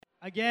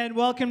Again,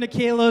 welcome to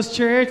Kalos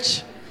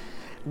Church.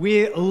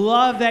 We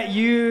love that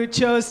you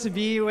chose to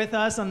be with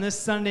us on this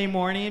Sunday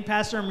morning.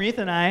 Pastor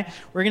Amrita and I,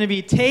 we're going to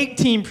be take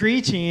team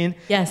preaching.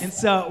 Yes. And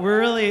so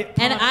we're really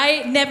pumped. And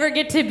I never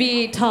get to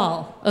be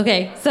tall.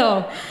 Okay,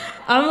 so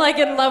I'm like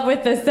in love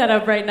with this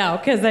setup right now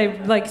because I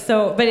like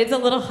so, but it's a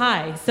little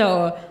high.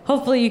 So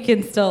hopefully you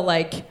can still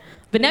like,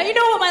 but now you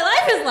know what my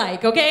life is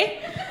like,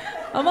 okay?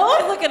 I'm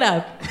always looking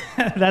up.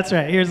 That's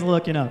right. Here's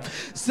looking up.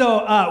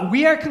 So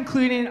we are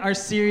concluding our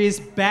series,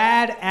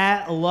 Bad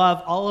at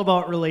Love, all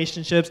about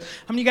relationships. How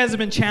many of you guys have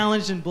been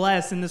challenged and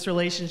blessed in this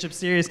relationship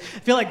series? I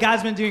feel like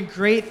God's been doing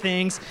great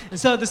things. And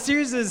so the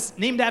series is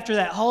named after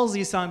that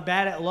Halsey song,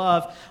 Bad at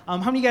Love. How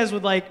many of you guys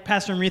would like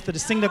Pastor Amrita to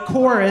sing the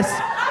chorus?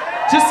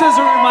 Just as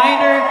a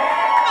reminder.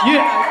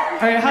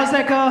 All right, how's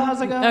that go? How's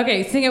that go?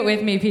 Okay, sing it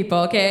with me, people,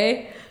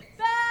 okay?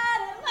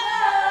 Bad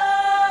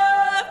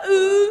at love,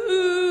 ooh,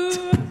 ooh.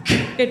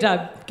 Good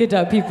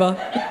job, people.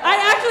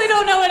 I actually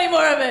don't know any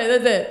more of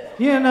it. That's it.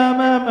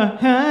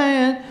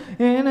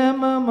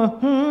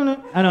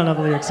 I don't know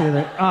the lyrics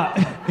either.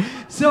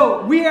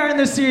 So we are in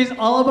this series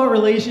all about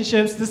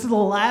relationships. This is the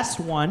last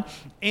one.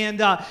 And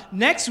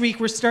next week,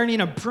 we're starting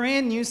a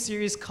brand new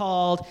series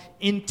called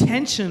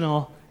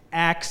Intentional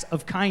Acts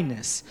of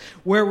Kindness,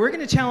 where we're going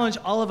to challenge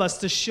all of us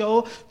to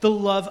show the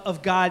love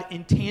of God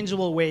in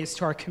tangible ways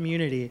to our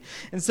community.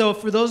 And so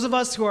for those of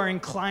us who are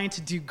inclined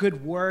to do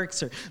good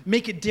works or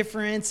make a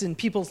difference in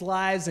people's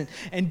lives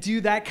and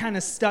do that kind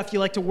of stuff, you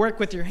like to work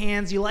with your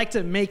hands, you like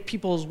to make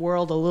people's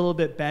world a little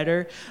bit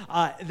better,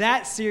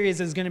 that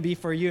series is going to be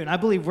for you. And I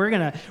believe we're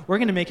going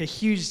to make a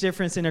huge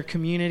difference in our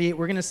community.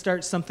 We're going to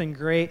start something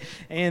great.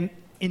 And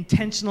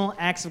Intentional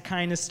Acts of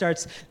Kindness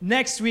starts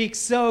next week.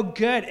 So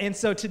good. And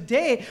so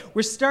today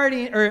we're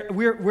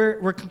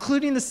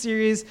concluding the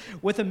series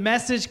with a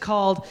message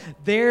called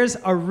There's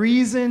a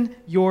Reason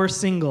You're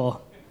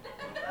Single.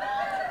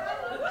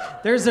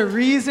 There's a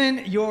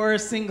reason you're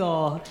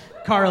single,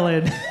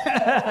 Carlin.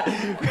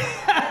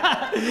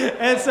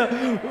 And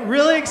so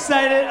really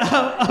excited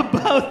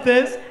about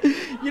this.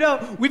 You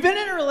know, we've been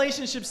in a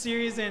relationship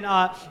series, and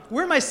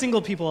where are my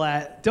single people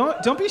at?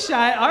 Don't be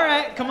shy. All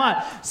right, come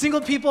on.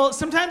 Single people,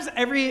 sometimes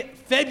every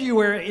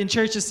February in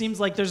church, it seems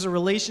like there's a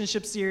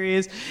relationship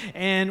series,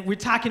 and we're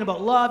talking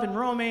about love and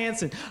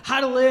romance and how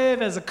to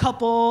live as a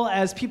couple,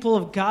 as people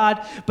of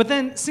God. But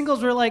then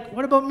singles were like,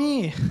 what about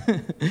me?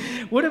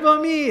 What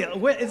about me?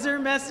 Is there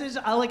a message?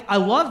 I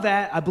love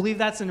that. I believe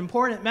that's an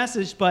important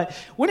message, but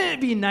wouldn't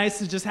it be nice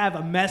to just have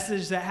a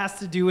message that has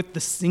to do with the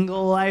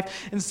single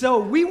life? And so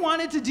we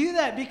wanted to do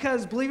that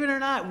because, believe it or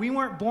not, we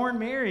weren't born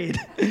married.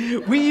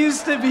 We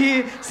used to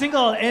be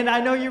single. And I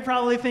know you're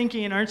probably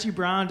thinking, aren't you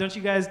brown? Don't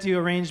you guys do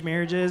arranged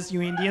marriages,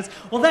 you Indians?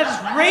 Well, that is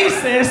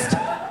racist.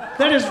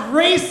 That is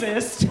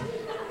racist.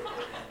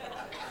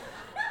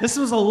 This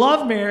was a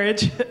love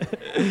marriage.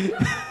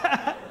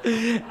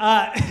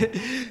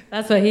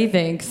 That's what he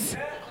thinks.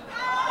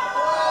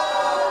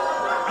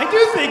 I do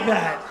think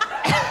that.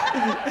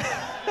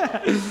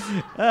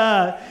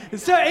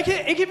 So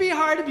it can be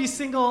hard to be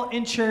single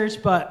in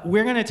church, but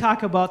we're going to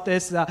talk about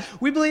this.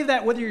 We believe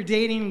that whether you're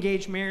dating,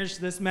 engaged, marriage,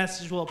 this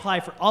message will apply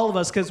for all of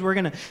us because we're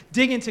going to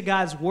dig into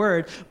God's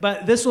word,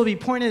 but this will be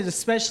pointed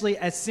especially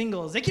at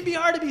singles. It can be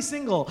hard to be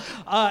single.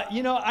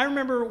 I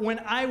remember when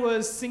I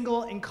was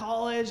single in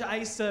college, I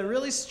used to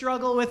really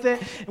struggle with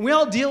it, and we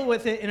all deal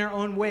with it in our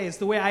own ways.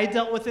 The way I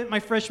dealt with it my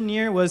freshman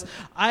year was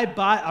I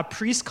bought a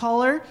priest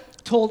collar,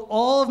 told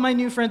all of my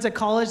new friends at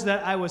college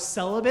that I was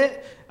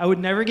celibate, I would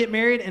never get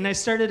married, and I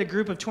started a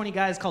group of 20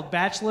 guys called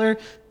Bachelor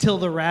Till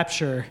the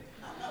Rapture.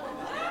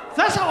 So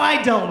that's how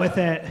I dealt with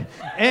it.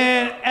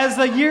 And as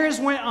the years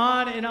went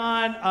on and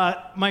on,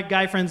 my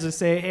guy friends would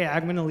say, hey,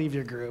 I'm going to leave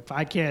your group.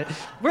 I can't.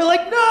 We're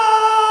like,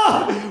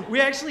 no!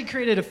 We actually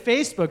created a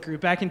Facebook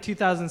group back in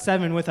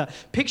 2007 with a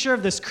picture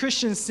of this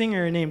Christian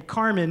singer named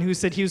Carmen who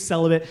said he was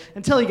celibate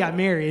until he got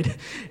married.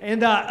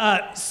 And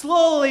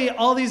slowly,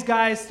 all these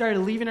guys started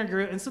leaving our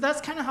group. And so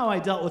that's kind of how I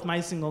dealt with my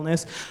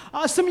singleness.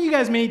 Some of you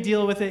guys may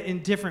deal with it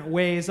in different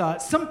ways.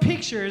 Some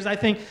pictures, I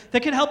think,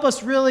 that can help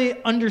us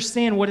really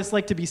understand what it's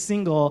like to be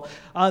single.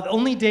 The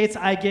only dates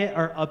I get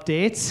are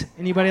updates.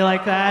 Anybody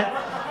like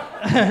that?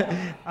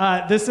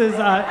 This is,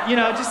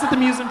 just at the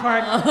amusement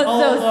park.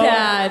 Oh, so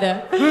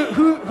sad.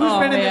 Who's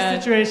been in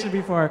this situation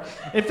before?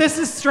 If this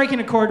is striking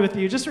a chord with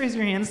you, just raise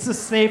your hand. This is a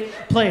safe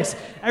place.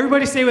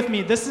 Everybody say with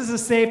me, this is a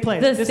safe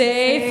place. The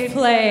safe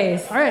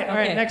place. All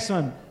right, next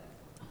one.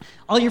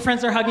 All your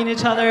friends are hugging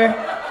each other,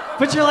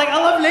 but you're like, I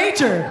love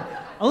nature.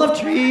 I love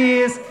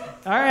trees.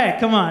 All right,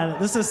 come on.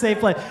 This is a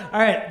safe place. All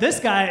right, this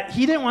guy,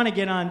 he didn't want to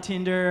get on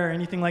Tinder or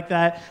anything like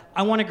that.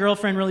 I want a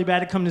girlfriend really bad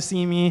to come to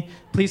see me.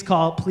 Please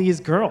call, please,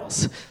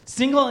 girls.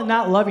 Single and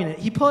not loving it.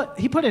 He put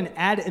an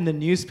ad in the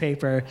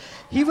newspaper.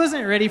 He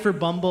wasn't ready for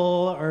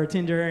Bumble or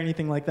Tinder or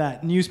anything like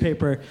that.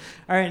 Newspaper.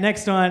 All right,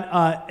 next one.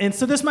 And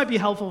so this might be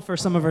helpful for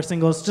some of our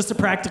singles, just a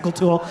practical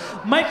tool.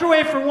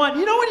 Microwave for one.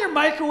 You know when you're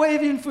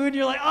microwaving food and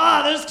you're like,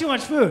 there's too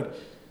much food.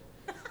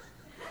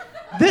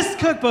 This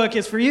cookbook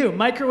is for you.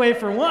 Microwave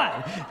for one.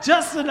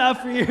 Just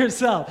enough for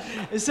yourself.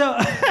 So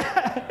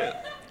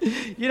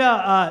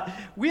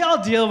We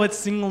all deal with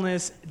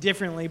singleness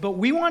differently, but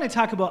we want to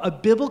talk about a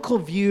biblical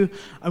view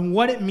on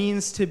what it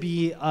means to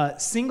be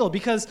single,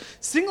 because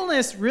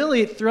singleness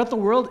really throughout the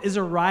world is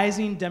a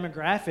rising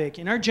demographic.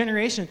 In our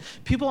generation,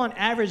 people on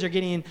average are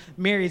getting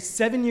married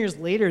 7 years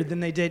later than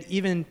they did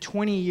even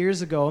 20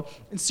 years ago.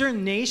 In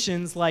certain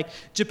nations like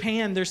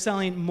Japan, they're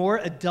selling more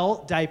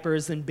adult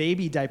diapers than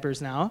baby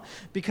diapers now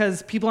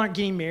because people aren't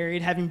getting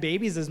married, having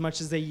babies as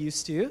much as they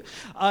used to.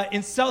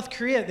 In South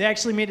Korea, they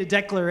actually made a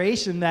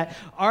declaration that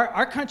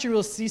our country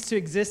will cease to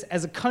exist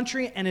as a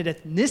country and an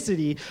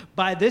ethnicity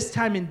by this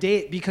time and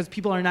date because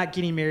people are not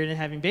getting married and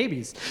having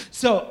babies.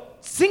 So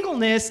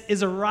singleness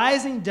is a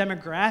rising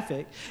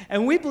demographic,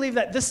 and we believe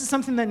that this is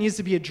something that needs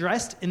to be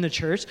addressed in the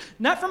church,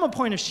 not from a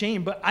point of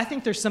shame, but I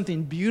think there's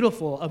something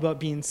beautiful about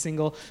being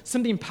single,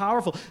 something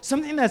powerful,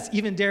 something that's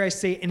even, dare I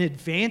say, an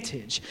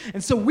advantage.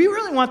 And so we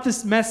really want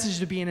this message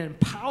to be an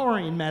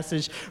empowering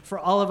message for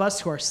all of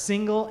us who are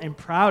single and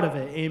proud of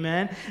it,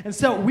 amen? And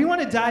so we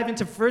want to dive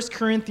into 1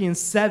 Corinthians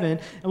 7,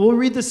 and we'll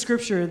read the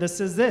scripture that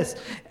says this.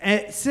 And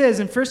it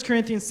says in 1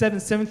 Corinthians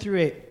 7 through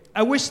 8,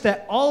 I wish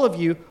that all of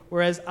you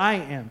were as I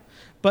am.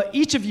 But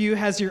each of you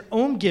has your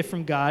own gift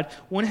from God.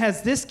 One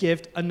has this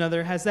gift,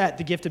 another has that.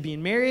 The gift of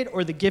being married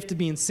or the gift of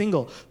being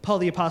single. Paul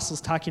the Apostle is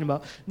talking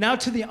about. Now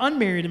to the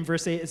unmarried in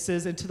verse 8 it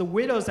says, and to the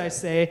widows I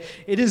say,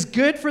 it is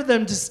good for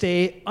them to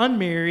stay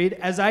unmarried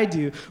as I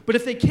do. But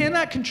if they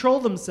cannot control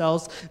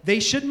themselves, they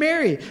should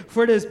marry.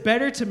 For it is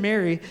better to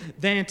marry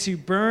than to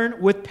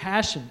burn with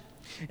passion.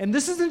 And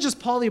this isn't just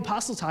Paul the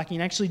Apostle talking.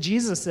 Actually,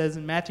 Jesus says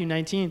in Matthew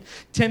 19,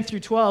 10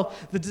 through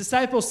 12, the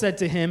disciples said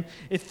to him,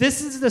 if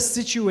this is the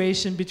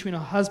situation between a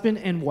husband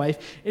and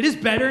wife, it is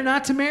better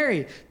not to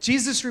marry.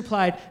 Jesus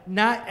replied,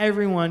 not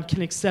everyone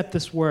can accept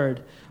this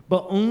word,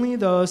 but only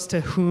those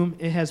to whom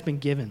it has been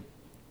given.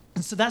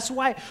 And so that's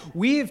why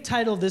we've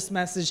titled this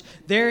message,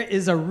 There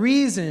is a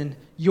Reason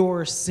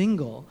You're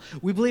Single.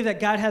 We believe that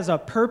God has a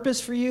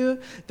purpose for you,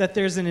 that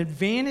there's an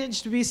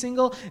advantage to be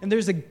single, and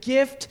there's a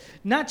gift,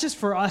 not just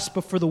for us,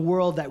 but for the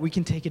world that we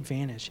can take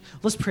advantage.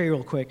 Let's pray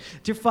real quick.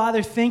 Dear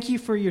Father, thank you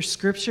for your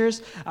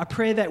scriptures. I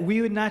pray that we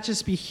would not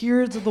just be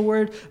hearers of the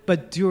word,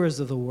 but doers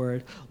of the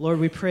word. Lord,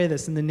 we pray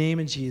this in the name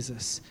of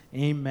Jesus.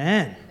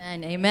 Amen.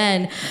 Amen.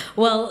 Amen.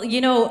 Well,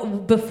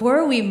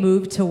 before we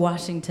moved to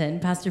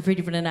Washington, Pastor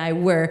Friedman and I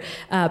were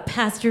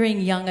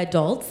pastoring young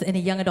adults in a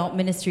young adult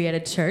ministry at a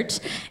church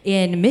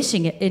in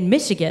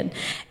Michigan.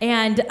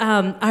 And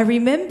I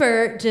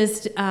remember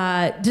just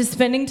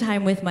spending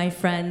time with my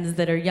friends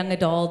that are young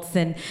adults,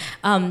 and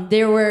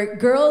there were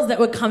girls that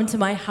would come to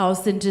my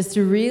house and just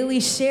really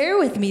share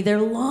with me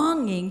their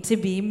longing to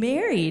be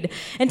married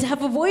and to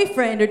have a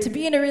boyfriend or to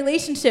be in a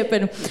relationship.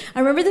 And I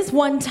remember this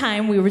one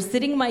time we were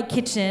sitting in my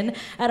kitchen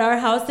at our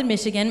house in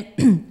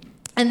Michigan.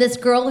 And this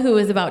girl who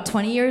was about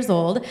 20 years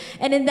old,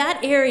 and in that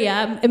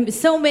area, in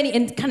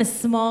kind of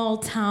small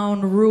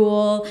town,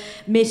 rural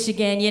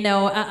Michigan, in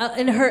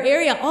her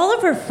area, all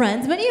of her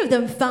friends, many of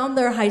them found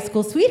their high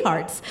school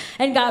sweethearts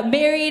and got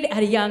married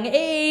at a young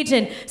age.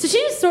 And so she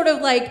just sort of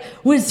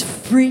was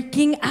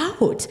freaking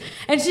out.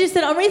 And she just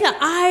said,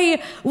 Amrita,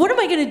 what am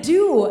I going to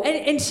do?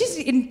 And she's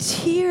in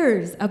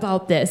tears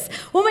about this.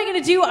 What am I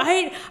going to do?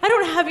 I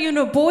don't have even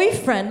a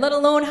boyfriend, let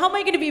alone how am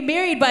I going to be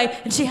married by,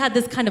 and she had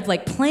this kind of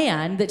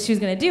plan that she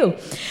was going to do.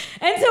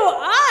 And so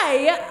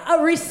I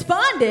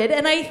responded,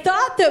 and I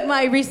thought that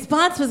my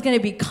response was going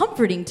to be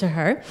comforting to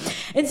her.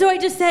 And so I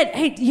just said,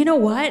 hey, you know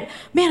what?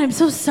 Man, I'm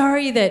so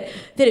sorry that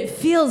it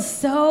feels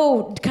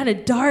so kind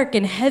of dark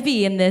and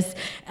heavy in this.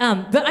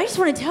 But I just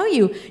want to tell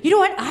you, you know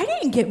what? I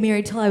didn't get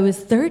married till I was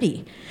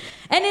 30.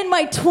 And in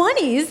my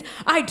 20s,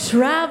 I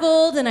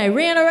traveled and I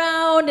ran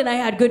around and I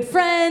had good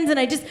friends and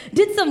I just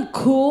did some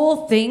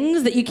cool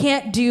things that you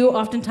can't do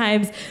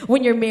oftentimes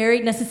when you're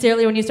married,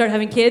 necessarily when you start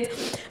having kids.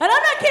 And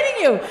I'm not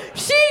kidding you.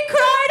 She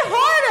cried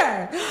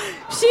harder.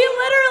 She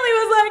literally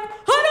was like,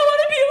 I don't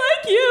want to be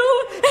like you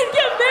and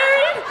get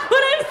married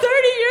when I'm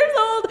 30 years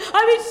old.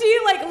 I mean, she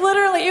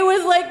literally, it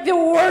was the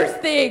worst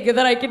thing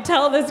that I could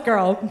tell this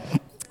girl.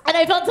 And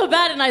I felt so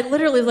bad, and I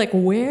literally was like,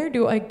 where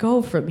do I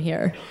go from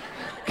here?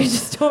 I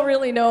just don't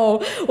really know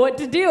what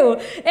to do.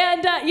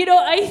 And,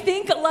 I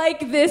think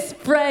like this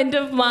friend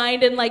of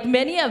mine and like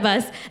many of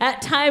us,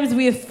 at times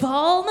we have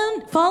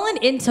fallen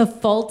into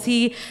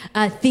faulty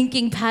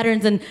thinking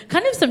patterns and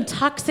kind of some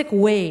toxic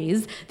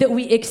ways that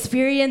we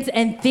experience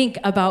and think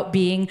about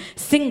being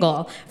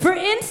single. For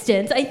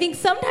instance, I think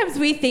sometimes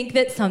we think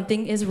that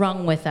something is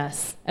wrong with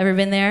us. Ever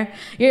been there?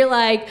 You're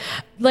like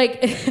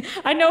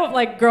I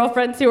know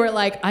girlfriends who are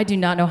like, I do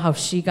not know how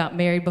she got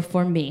married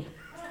before me.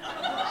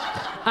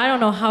 I don't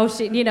know how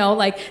she,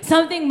 like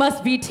something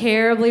must be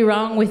terribly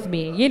wrong with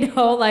me,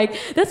 like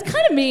that's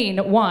kind of mean,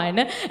 one.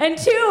 And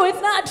two,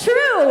 it's not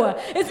true.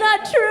 It's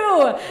not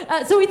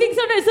true. So we think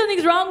sometimes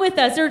something's wrong with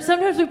us, or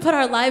sometimes we put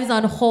our lives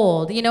on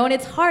hold, and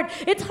it's hard.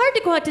 It's hard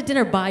to go out to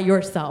dinner by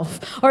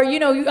yourself, or, you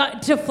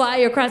got to fly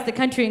across the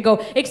country and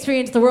go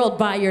experience the world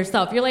by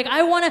yourself. You're like,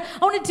 I want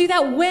to do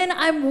that when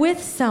I'm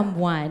with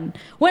someone.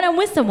 Or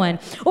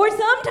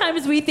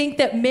sometimes we think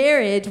that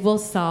marriage will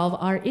solve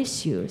our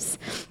issues.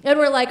 And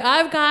we're like,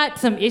 I've got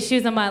some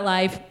issues in my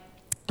life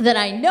that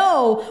I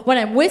know when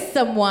I'm with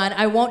someone,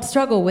 I won't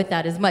struggle with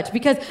that as much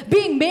because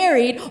being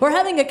married or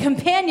having a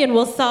companion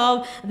will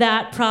solve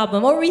that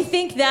problem. Or we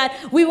think that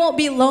we won't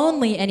be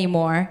lonely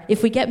anymore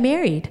if we get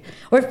married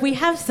or if we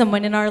have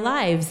someone in our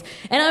lives.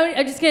 And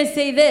I'm just going to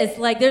say this,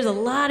 like there's a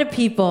lot of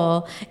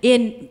people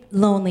in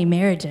lonely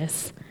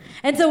marriages.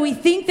 And so we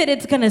think that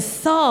it's going to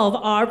solve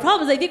our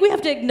problems. I think we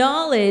have to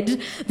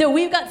acknowledge that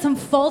we've got some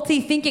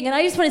faulty thinking. And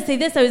I just want to say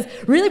this. I was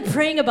really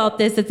praying about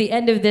this at the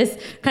end of this,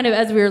 kind of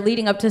as we were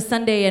leading up to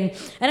Sunday. And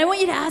I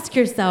want you to ask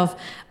yourself,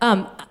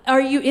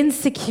 are you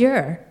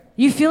insecure?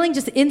 You feeling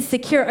just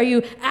insecure? Are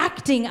you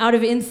acting out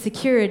of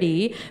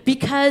insecurity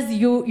because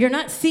you're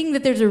not seeing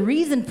that there's a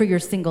reason for your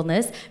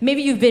singleness?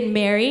 Maybe you've been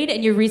married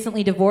and you're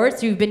recently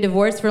divorced, or you've been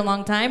divorced for a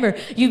long time, or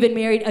you've been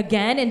married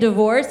again and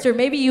divorced, or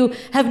maybe you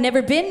have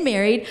never been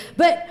married,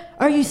 but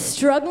are you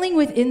struggling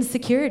with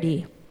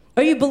insecurity?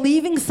 Are you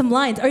believing some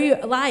lies? Are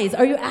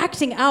you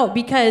acting out?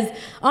 Because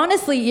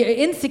honestly, your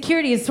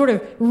insecurity is sort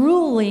of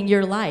ruling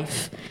your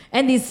life.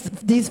 And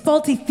these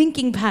faulty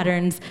thinking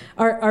patterns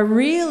are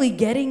really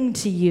getting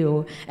to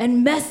you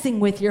and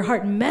messing with your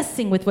heart,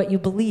 messing with what you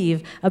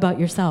believe about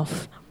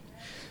yourself.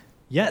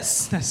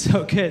 Yes, that's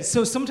so good.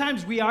 So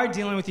sometimes we are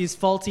dealing with these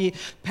faulty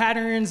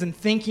patterns and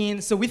thinking.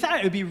 So we thought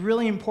it would be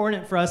really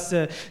important for us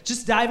to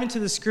just dive into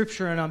the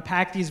scripture and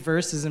unpack these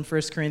verses in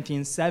 1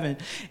 Corinthians 7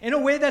 in a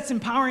way that's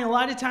empowering. A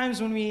lot of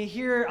times when we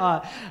hear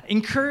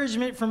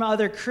encouragement from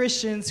other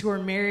Christians who are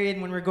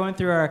married, when we're going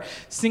through our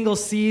single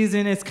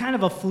season, it's kind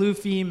of a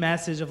floofy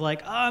message of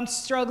like, oh, I'm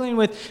struggling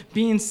with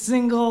being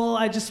single.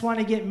 I just want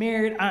to get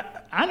married.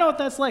 I know what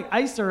that's like. I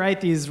used to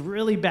write these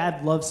really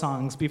bad love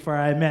songs before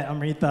I met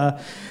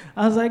Amrita.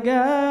 I was like,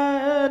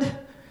 God,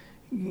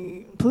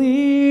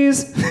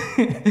 please,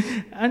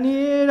 I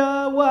need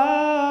a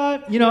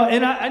wife.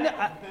 And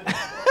I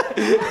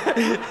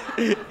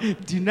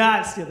do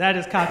not steal. That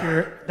is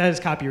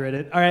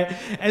copyrighted. All right.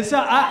 And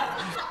so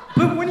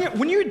but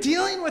when you're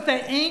dealing with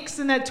that angst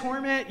and that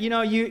torment,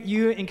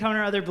 you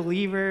encounter other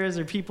believers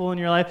or people in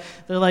your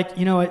life. They're like,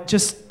 you know what?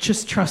 Just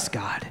trust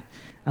God.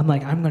 I'm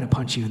like, I'm going to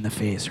punch you in the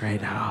face right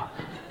now.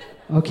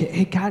 Okay,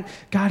 hey, God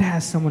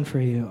has someone for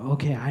you.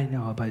 Okay, I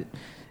know, but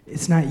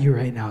it's not you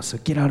right now, so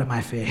get out of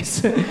my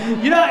face.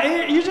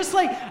 You're just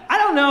like, I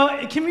don't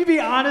know, can we be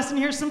honest in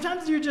here?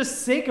 Sometimes you're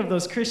just sick of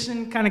those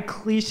Christian kind of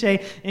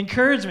cliche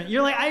encouragement.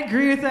 You're like, I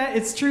agree with that,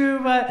 it's true,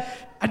 but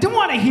I don't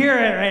want to hear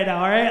it right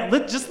now, all right?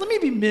 Let me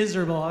be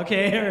miserable,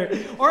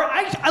 okay? Or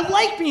I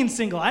like being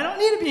single. I don't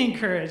need to be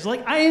encouraged.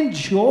 Like, I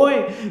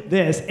enjoy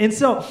this. And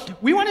so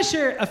we want to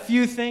share a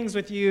few things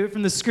with you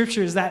from the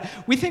scriptures that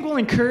we think will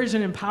encourage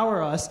and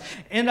empower us.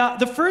 And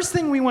the first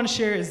thing we want to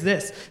share is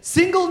this.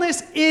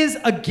 Singleness is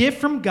a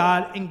gift from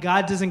God, and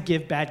God doesn't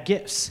give bad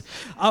gifts.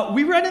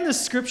 We read in the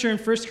scripture in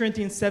 1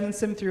 Corinthians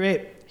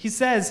 7:7-8. He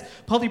says,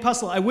 Paul the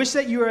Apostle, I wish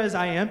that you were as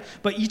I am,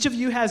 but each of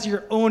you has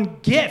your own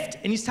gift.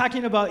 And he's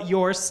talking about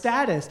your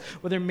status,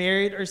 whether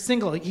married or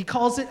single. He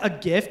calls it a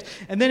gift.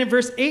 And then in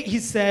verse 8, he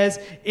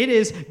says, it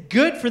is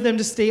good for them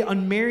to stay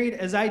unmarried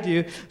as I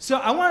do. So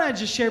I want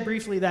to just share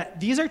briefly that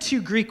these are two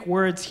Greek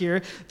words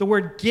here. The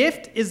word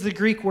gift is the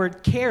Greek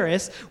word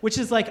charis, which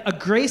is like a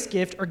grace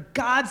gift or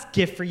God's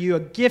gift for you,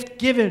 a gift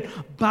given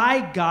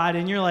by God.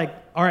 And you're like,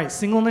 all right,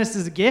 singleness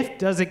is a gift.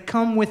 Does it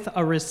come with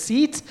a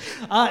receipt?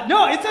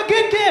 No, it's a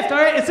good gift. All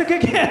right, it's a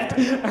good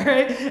gift. All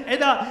right.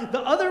 And the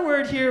other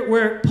word here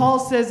where Paul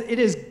says it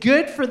is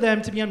good for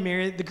them to be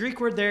unmarried, the Greek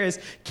word there is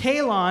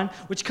kalon,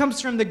 which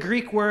comes from the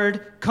Greek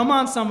word, come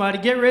on somebody,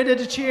 get ready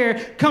to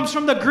cheer, comes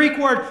from the Greek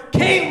word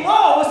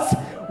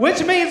kalos,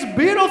 which means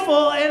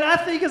beautiful, and I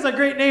think is a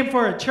great name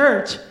for a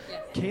church.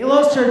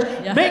 Kalos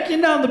Church,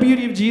 making known the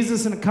beauty of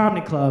Jesus in a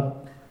comedy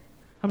club.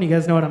 How many of you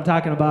guys know what I'm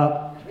talking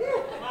about?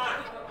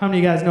 How many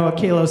of you guys know what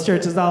Kalos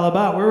Church is all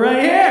about? We're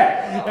right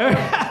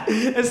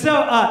here. And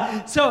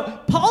so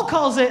Paul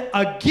calls it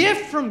a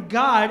gift from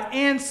God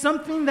and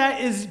something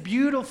that is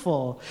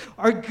beautiful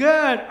or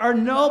good or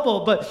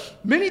noble. But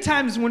many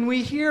times when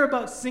we hear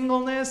about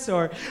singleness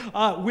or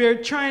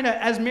we're trying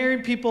to, as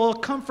married people,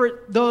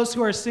 comfort those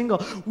who are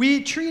single,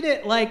 we treat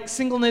it like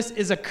singleness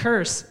is a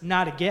curse,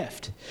 not a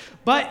gift.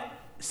 But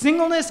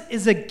Singleness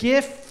is a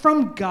gift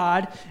from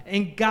God,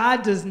 and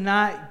God does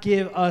not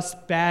give us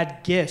bad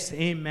gifts.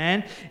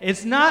 Amen.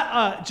 It's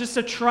not just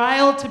a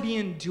trial to be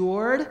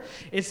endured.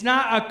 It's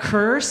not a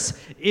curse.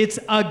 It's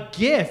a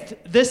gift.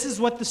 This is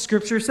what the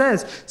scripture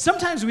says.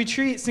 Sometimes we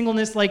treat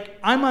singleness like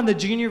I'm on the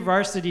junior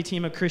varsity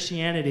team of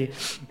Christianity,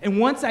 and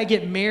once I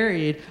get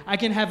married, I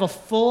can have a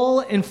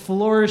full and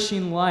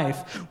flourishing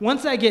life.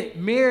 Once I get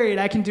married,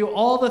 I can do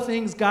all the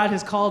things God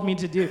has called me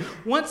to do.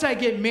 Once I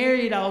get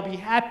married, I will be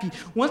happy.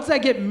 Once I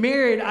get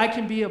married, I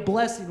can be a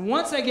blessing.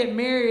 Once I get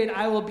married,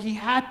 I will be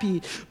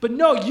happy. But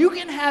no, you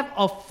can have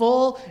a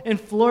full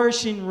and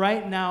flourishing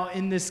right now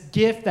in this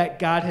gift that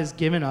God has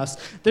given us.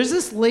 There's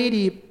this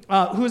lady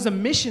who is a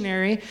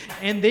missionary,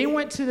 and they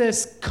went to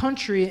this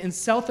country in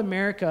South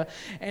America,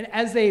 and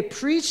as they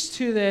preached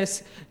to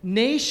this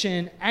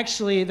nation,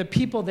 actually the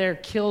people there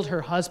killed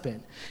her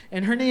husband.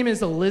 And her name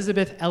is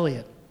Elizabeth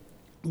Elliot.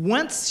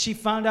 Once she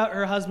found out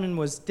her husband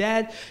was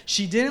dead,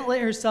 she didn't let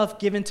herself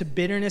give into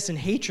bitterness and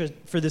hatred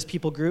for this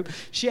people group.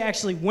 She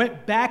actually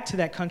went back to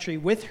that country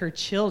with her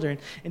children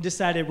and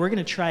decided, we're going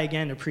to try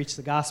again to preach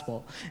the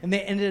gospel. And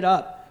they ended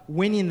up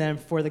winning them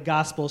for the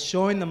gospel,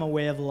 showing them a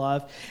way of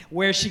love.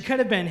 Where she could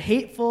have been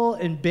hateful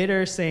and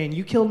bitter, saying,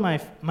 you killed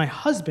my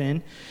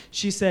husband,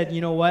 she said, you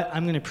know what,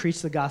 I'm going to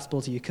preach the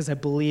gospel to you because I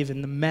believe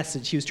in the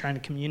message he was trying to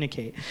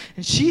communicate.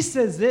 And she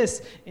says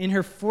this in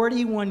her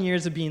 41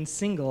 years of being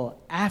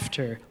single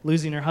after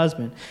losing her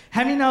husband.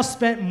 Having now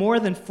spent more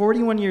than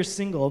 41 years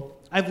single,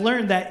 I've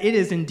learned that it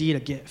is indeed a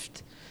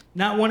gift.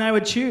 Not one I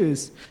would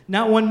choose,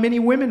 not one many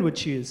women would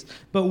choose,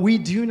 but we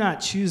do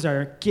not choose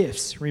our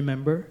gifts,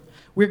 remember?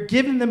 We're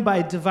given them by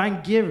a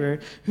divine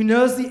giver who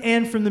knows the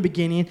end from the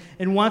beginning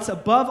and wants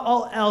above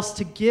all else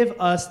to give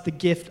us the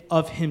gift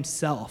of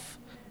himself.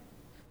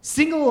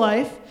 Single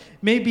life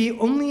may be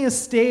only a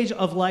stage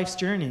of life's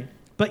journey,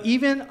 but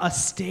even a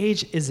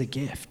stage is a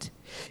gift.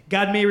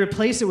 God may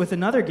replace it with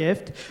another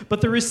gift, but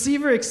the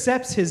receiver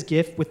accepts his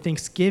gift with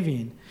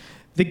thanksgiving.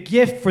 The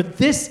gift for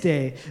this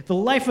day, the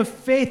life of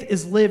faith,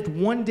 is lived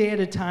one day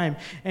at a time,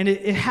 and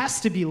it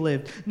has to be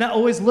lived, not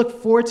always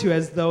looked forward to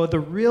as though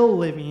the real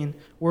living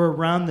were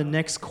around the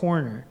next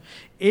corner.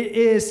 It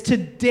is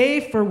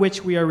today for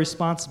which we are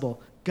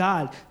responsible.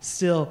 God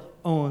still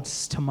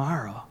owns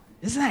tomorrow.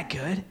 Isn't that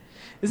good?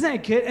 Isn't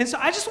that good? And so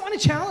I just want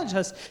to challenge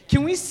us.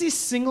 Can we see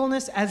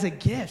singleness as a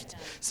gift?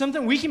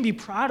 Something we can be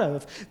proud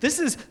of. This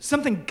is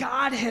something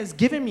God has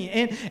given me.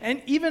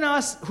 And even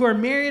us who are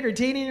married or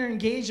dating or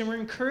engaged, and we're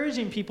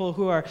encouraging people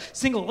who are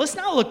single, let's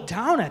not look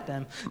down at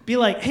them. Be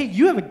like, hey,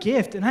 you have a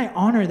gift, and I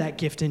honor that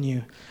gift in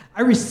you.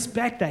 I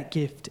respect that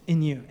gift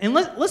in you. And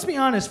let's be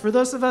honest, for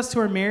those of us who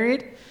are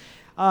married,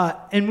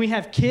 and we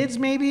have kids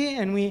maybe,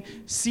 and we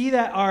see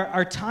that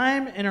our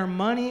time and our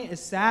money is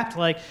sapped.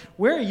 Like,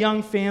 we're a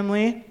young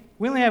family.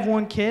 We only have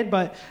one kid,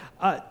 but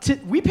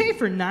we pay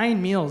for 9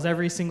 meals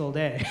every single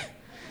day.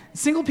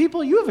 Single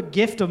people, you have a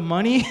gift of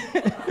money.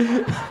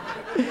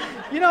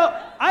 You know,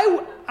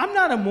 I'm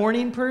not a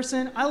morning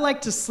person. I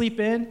like to sleep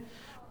in,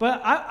 but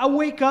I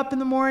wake up in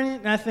the morning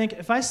and I think,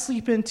 if I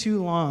sleep in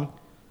too long,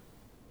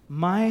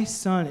 my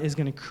son is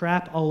going to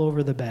crap all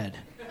over the bed.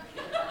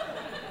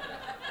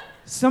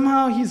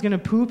 Somehow he's going to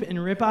poop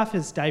and rip off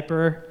his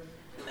diaper,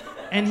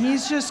 and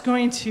he's just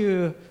going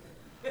to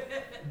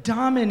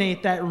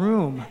dominate that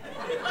room.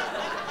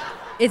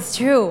 It's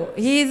true.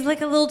 He's like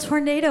a little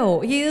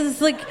tornado. He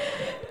is like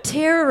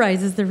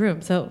terrorizes the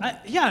room. So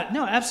yeah,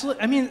 no,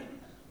 absolutely. I mean,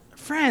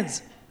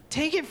 friends,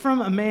 take it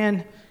from a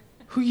man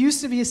who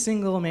used to be a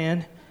single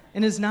man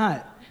and is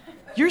not.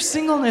 Your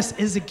singleness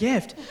is a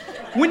gift.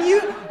 When you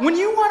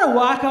want to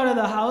walk out of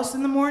the house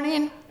in the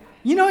morning,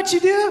 you know what you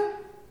do?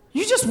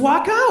 You just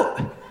walk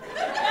out.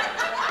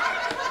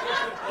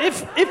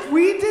 If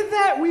we did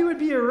that, we would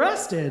be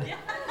arrested.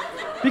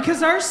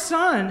 Because our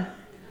son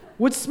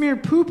would smear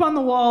poop on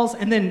the walls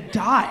and then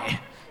die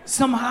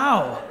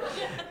somehow.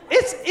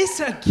 It's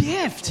a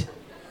gift.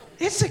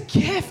 It's a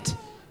gift.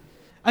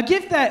 A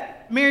gift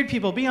that married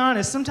people, be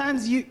honest,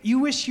 sometimes you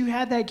wish you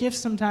had that gift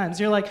sometimes.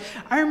 You're like,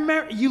 I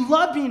remember, you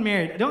love being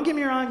married. Don't get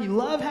me wrong, you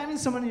love having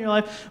someone in your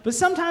life, but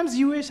sometimes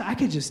you wish I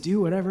could just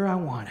do whatever I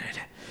wanted.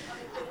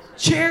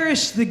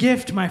 Cherish the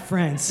gift, my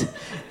friends.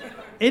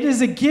 It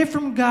is a gift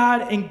from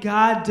God, and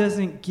God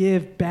doesn't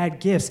give bad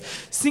gifts.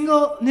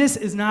 Singleness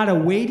is not a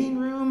waiting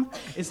room.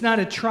 It's not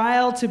a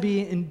trial to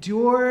be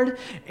endured.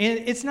 And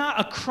it's not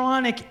a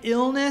chronic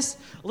illness.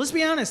 Let's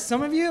be honest.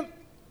 Some of you,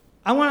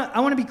 I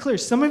want to be clear.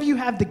 Some of you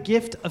have the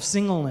gift of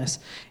singleness.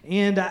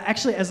 And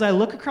actually, as I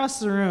look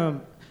across the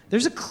room,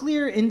 there's a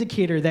clear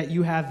indicator that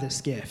you have this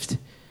gift.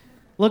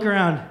 Look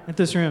around at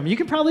this room. You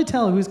can probably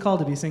tell who's called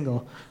to be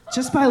single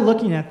just by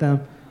looking at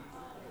them.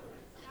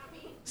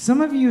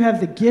 Some of you have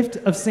the gift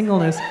of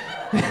singleness.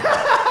 I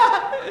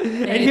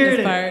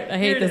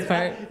hate this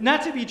part.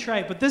 Not to be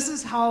trite, but this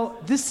is how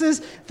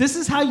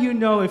you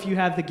know if you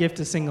have the gift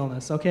of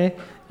singleness, okay?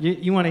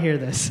 You want to hear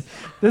this.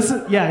 You're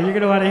going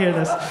to want to hear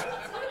this.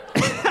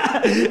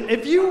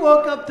 If you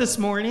woke up this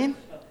morning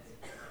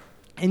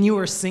and you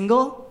were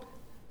single,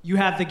 you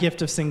have the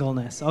gift of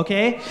singleness,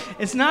 okay?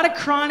 It's not a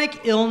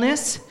chronic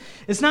illness.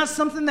 It's not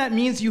something that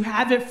means you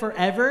have it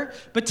forever,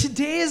 but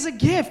today is a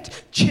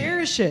gift.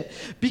 Cherish it,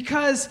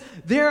 because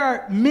there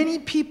are many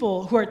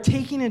people who are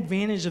taking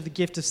advantage of the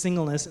gift of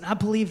singleness, and I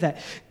believe that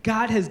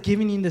God has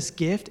given you this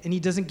gift, and he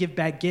doesn't give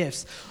bad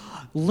gifts.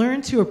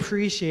 Learn to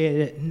appreciate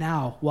it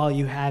now while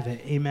you have it.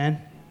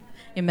 Amen?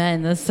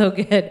 Amen. That's so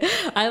good.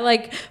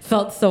 I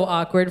felt so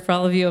awkward for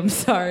all of you. I'm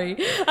sorry.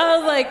 I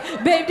was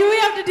like, babe, do we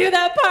have to do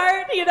that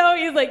part?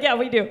 He's like, yeah,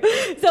 we do.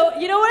 So, what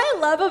I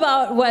love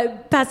about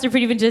what Pastor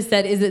Freedman just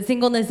said is that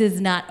singleness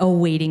is not a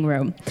waiting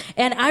room.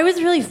 And I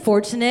was really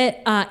fortunate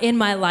in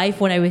my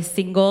life when I was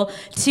single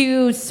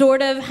to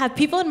sort of have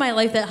people in my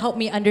life that helped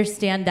me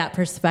understand that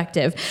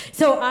perspective.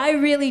 So I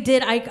really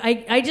did.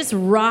 I just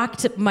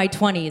rocked my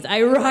 20s.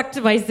 I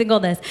rocked my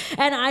singleness.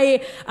 And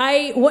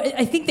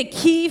I think the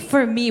key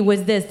for me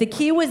was this. The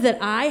key was that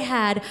I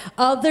had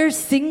other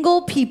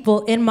single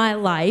people in my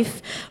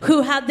life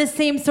who had the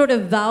same sort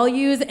of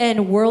values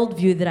and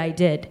worldview that I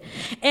did.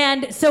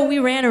 And so we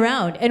ran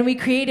around and we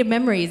created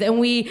memories and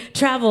we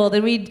traveled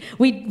and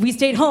we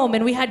stayed home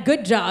and we had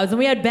good jobs and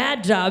we had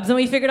bad jobs and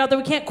we figured out that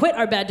we can't quit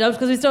our bad jobs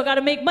because we still got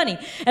to make money.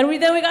 And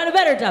then we got a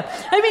better job.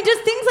 I mean,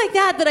 just things like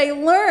that I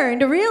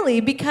learned really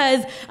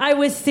because I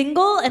was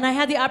single and I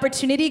had the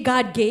opportunity.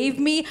 God gave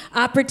me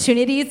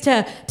opportunities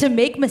to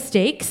make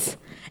mistakes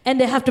and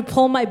to have to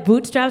pull my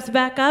bootstraps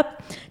back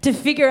up to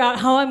figure out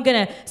how I'm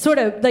gonna sort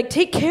of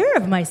take care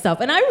of myself.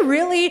 And I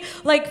really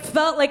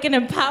felt like an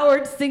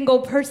empowered single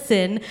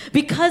person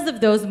because of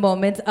those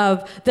moments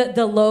of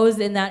the lows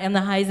in that and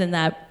the highs in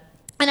that.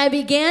 And I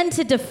began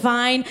to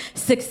define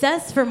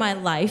success for my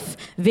life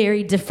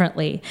very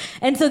differently.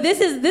 And so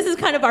this is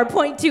kind of our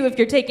point too, if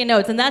you're taking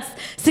notes. And that's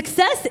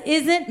success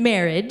isn't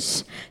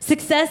marriage.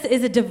 Success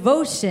is a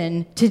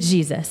devotion to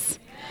Jesus.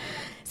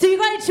 So we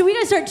got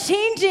to start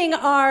changing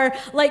our,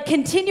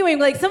 continuing.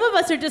 Some of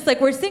us are just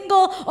we're single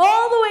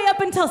all the way up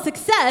until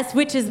success,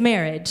 which is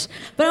marriage.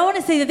 But I want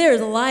to say that there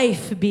is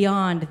life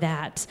beyond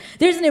that.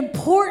 There's an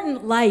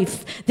important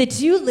life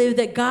that you live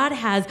that God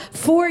has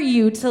for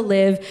you to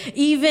live,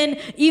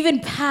 even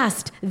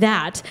past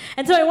that.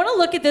 And so I want to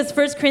look at this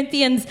 1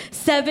 Corinthians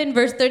 7,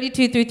 verse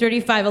 32 through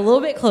 35 a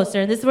little bit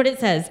closer. And this is what it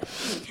says.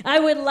 I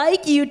would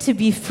like you to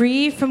be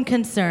free from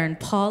concern.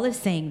 Paul is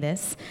saying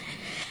this.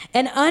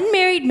 An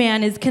unmarried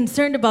man is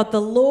concerned about the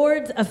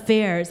Lord's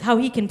affairs, how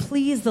he can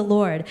please the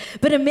Lord.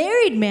 But a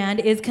married man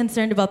is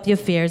concerned about the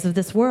affairs of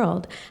this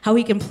world, how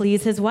he can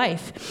please his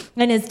wife,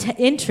 and his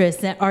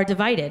interests are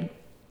divided.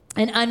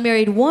 An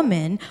unmarried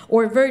woman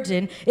or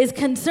virgin is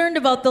concerned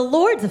about the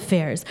Lord's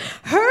affairs.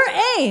 Her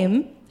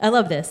aim, I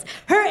love this,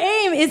 her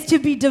aim is to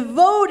be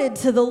devoted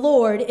to the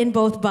Lord in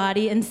both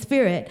body and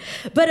spirit.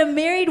 But a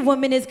married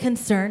woman is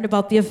concerned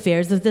about the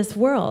affairs of this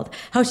world,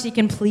 how she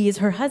can please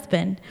her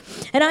husband.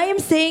 And I am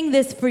saying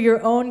this for your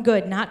own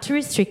good, not to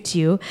restrict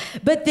you,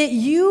 but that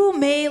you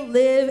may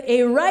live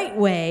a right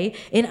way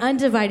in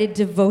undivided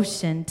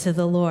devotion to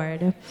the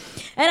Lord. And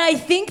I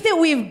think that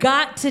we've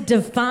got to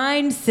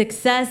define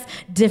success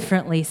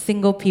differently,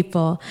 single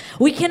people.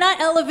 We cannot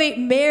elevate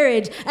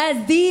marriage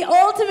as the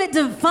ultimate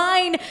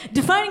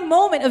defining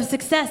moment of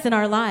success in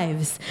our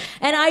lives.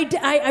 And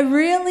I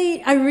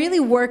really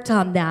worked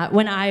on that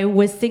when I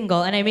was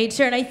single, and I made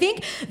sure. And I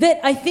think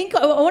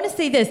I want to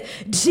say this: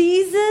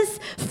 Jesus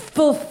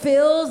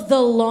fulfills the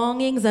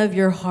longings of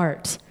your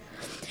heart.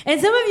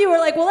 And some of you are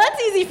like, well,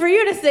 that's easy for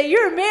you to say.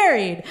 You're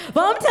married.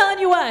 But I'm telling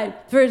you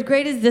what, for as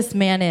great as this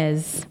man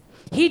is,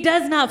 he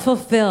does not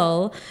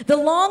fulfill the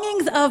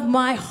longings of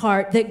my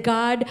heart that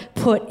God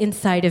put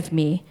inside of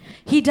me.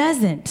 He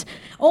doesn't.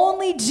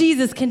 Only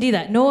Jesus can do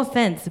that. No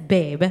offense,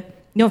 babe.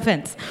 No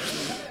offense.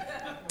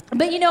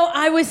 But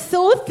I was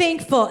so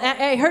thankful.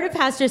 I heard a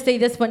pastor say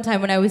this one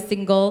time when I was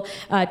single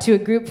to a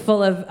group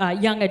full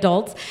of young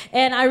adults.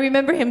 And I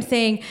remember him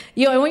saying,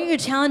 I want you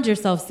to challenge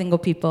yourself, single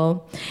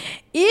people.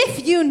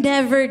 If you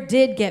never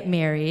did get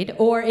married,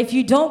 or if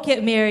you don't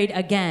get married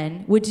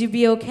again, would you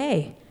be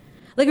okay?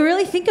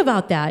 Really think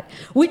about that.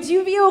 Would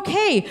you be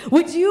okay?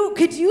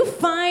 Could you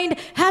find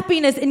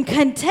happiness and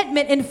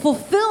contentment and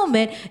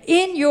fulfillment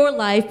in your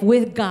life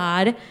with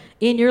God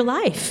in your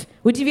life?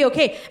 Would you be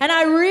okay? And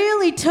I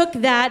really took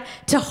that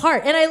to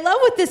heart. And I love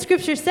what this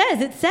scripture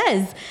says. It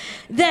says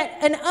that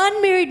an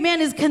unmarried man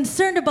is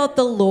concerned about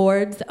the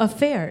Lord's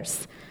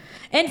affairs.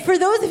 And for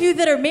those of you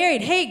that are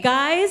married, hey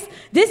guys,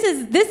 this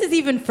is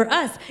even for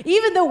us.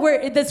 Even though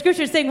the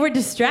scripture is saying we're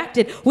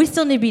distracted, we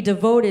still need to be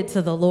devoted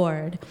to the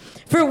Lord.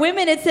 For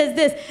women, it says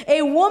this: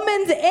 a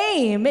woman's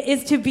aim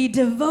is to be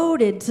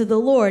devoted to the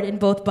Lord in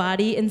both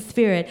body and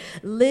spirit.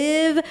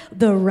 Live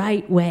the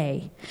right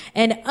way,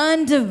 an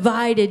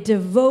undivided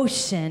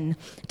devotion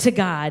to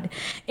God.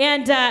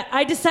 And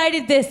I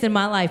decided this in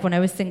my life when I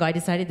was single. I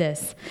decided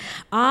this: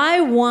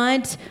 I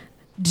want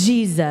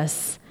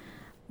Jesus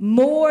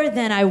more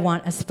than I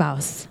want a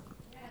spouse.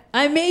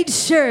 I made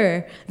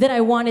sure that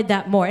I wanted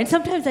that more. And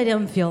sometimes I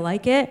didn't feel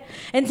like it.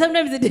 And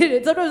sometimes it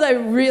didn't. Sometimes I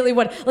really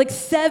wanted. Like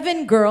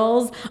 7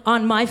 girls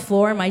on my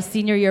floor my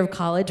senior year of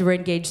college were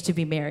engaged to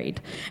be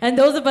married. And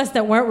those of us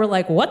that weren't were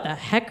like, what the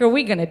heck are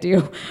we going to do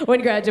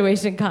when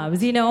graduation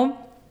comes, you know?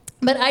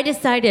 But I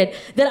decided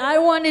that I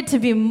wanted to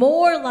be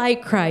more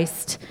like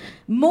Christ,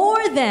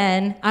 more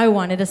than I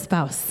wanted a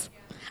spouse.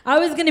 I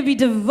was going to be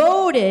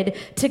devoted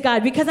to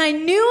God because I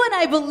knew and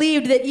I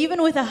believed that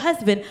even with a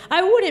husband,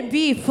 I wouldn't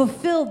be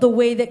fulfilled the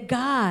way that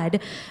God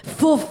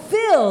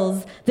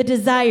fulfills the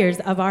desires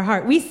of our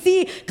heart. We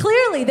see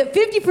clearly that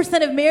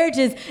 50% of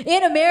marriages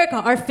in America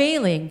are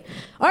failing.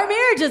 Our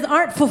marriages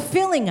aren't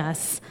fulfilling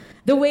us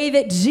the way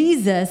that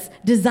Jesus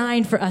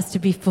designed for us to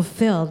be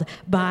fulfilled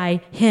by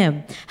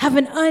him. Have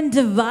an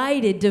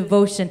undivided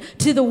devotion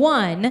to the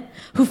one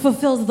who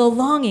fulfills the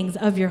longings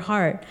of your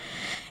heart.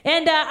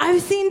 And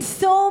I've seen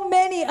so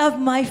many of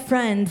my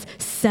friends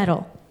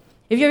settle.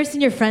 Have you ever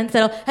seen your friends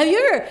settle? Have you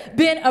ever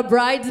been a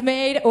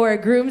bridesmaid or a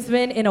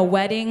groomsman in a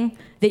wedding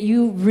that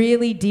you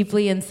really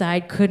deeply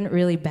inside couldn't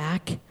really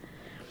back?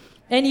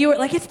 And you were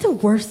like, it's the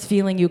worst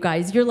feeling, you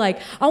guys. You're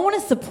like, I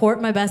want to support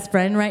my best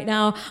friend right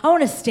now. I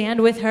want to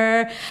stand with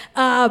her.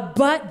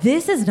 But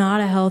this is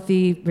not a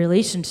healthy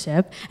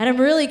relationship. And I'm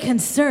really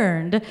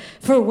concerned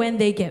for when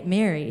they get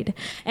married.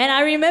 And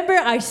I remember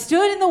I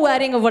stood in the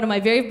wedding of one of my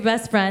very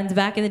best friends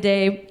back in the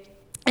day.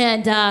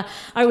 And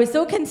I was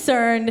so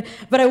concerned,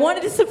 but I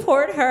wanted to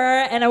support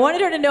her, and I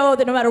wanted her to know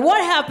that no matter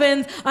what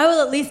happens, I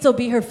will at least still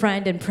be her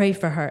friend and pray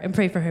for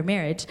her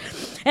marriage.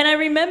 And I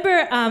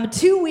remember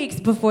 2 weeks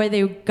before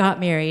they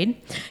got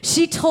married,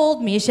 she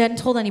told me, she hadn't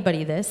told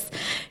anybody this,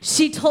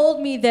 she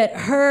told me that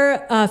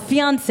her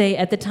fiancé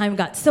at the time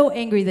got so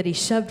angry that he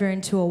shoved her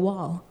into a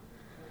wall.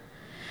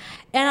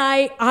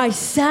 And I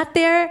sat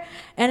there,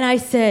 and I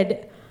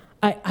said,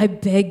 I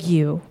beg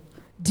you,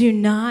 do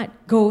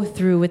not go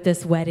through with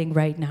this wedding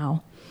right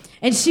now.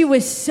 And she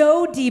was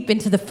so deep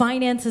into the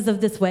finances of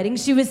this wedding.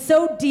 She was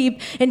so deep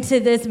into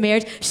this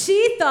marriage.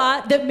 She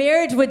thought that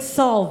marriage would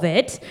solve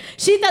it.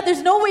 She thought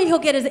there's no way he'll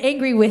get as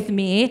angry with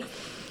me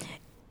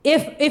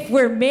if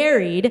we're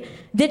married,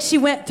 that she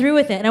went through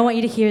with it. And I want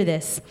you to hear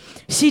this.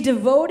 She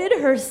devoted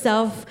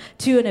herself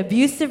to an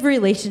abusive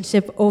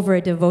relationship over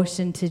a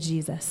devotion to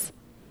Jesus.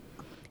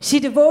 She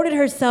devoted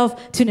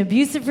herself to an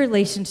abusive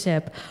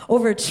relationship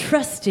over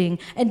trusting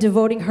and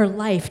devoting her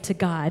life to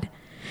God.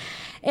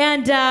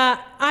 And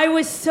I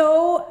was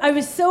so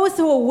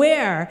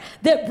aware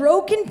that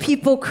broken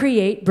people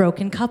create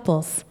broken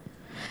couples.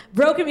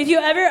 If you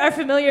ever are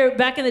familiar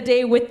back in the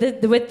day with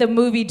the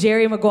movie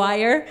Jerry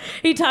Maguire,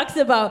 he talks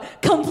about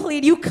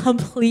you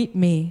complete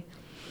me.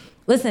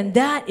 Listen,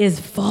 that is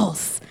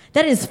false.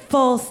 That is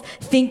false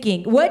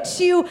thinking.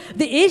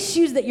 The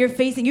issues that you're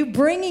facing, you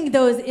bringing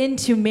those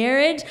into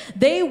marriage,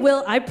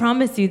 I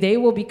promise you, they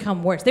will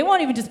become worse. They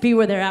won't even just be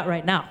where they're at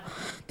right now.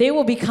 They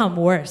will become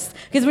worse.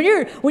 Because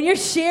when you're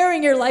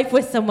sharing your life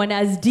with someone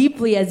as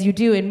deeply as you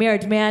do in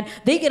marriage, man,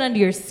 they get under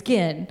your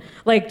skin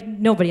like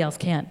nobody else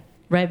can.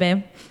 Right,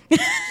 babe?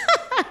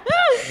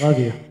 Love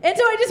you. And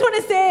so I just want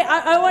to say,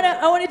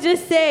 I want to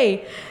just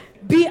say,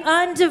 be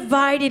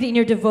undivided in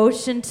your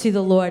devotion to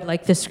the Lord,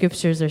 like the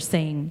scriptures are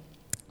saying.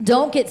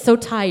 Don't get so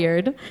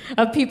tired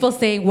of people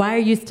saying, why are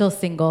you still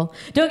single?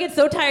 Don't get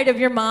so tired of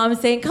your mom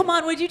saying, come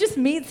on, would you just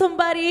meet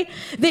somebody?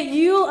 That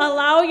you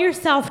allow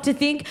yourself to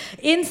think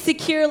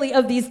insecurely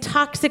of these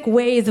toxic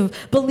ways of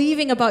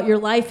believing about your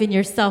life and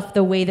yourself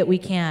the way that we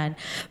can.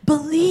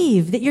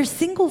 Believe that you're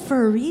single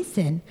for a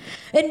reason.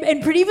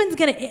 And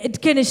Pradeepan's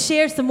gonna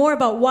share some more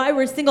about why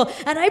we're single.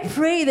 And I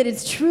pray that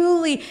it's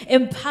truly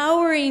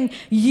empowering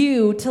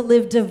you to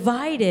live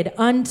divided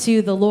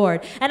unto the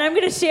Lord. And I'm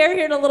gonna share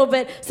here in a little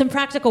bit some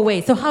practical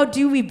ways. So how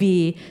do we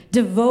be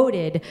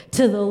devoted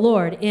to the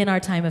Lord in our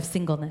time of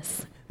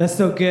singleness? That's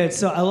so good.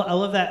 So I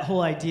love that whole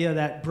idea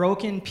that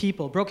broken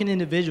people, broken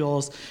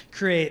individuals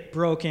create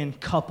broken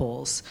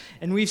couples.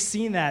 And we've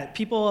seen that.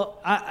 People,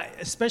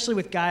 especially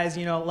with guys,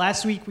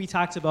 last week we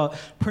talked about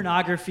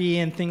pornography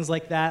and things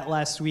like that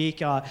last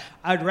week. I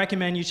would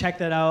recommend you check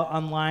that out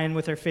online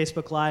with our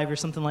Facebook Live or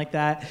something like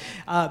that.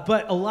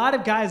 But a lot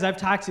of guys I've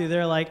talked to,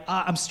 they're like,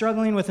 I'm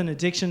struggling with an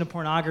addiction to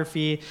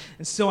pornography,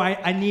 and so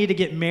I need to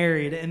get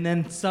married, and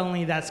then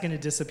suddenly that's going to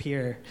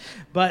disappear.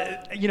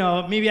 But,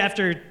 maybe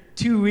after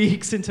 2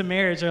 weeks into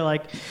marriage, they're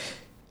like,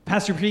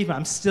 Pastor Pradeepan,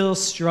 I'm still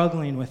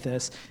struggling with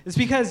this. It's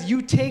because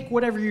you take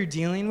whatever you're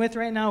dealing with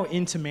right now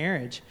into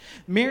marriage.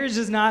 Marriage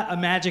is not a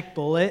magic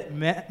bullet.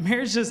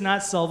 Marriage does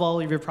not solve all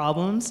of your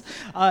problems.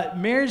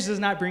 Marriage does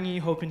not bring you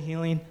hope and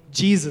healing.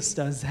 Jesus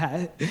does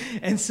that.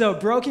 And so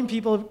broken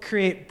people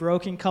create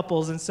broken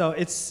couples. And so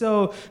it's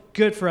so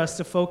good for us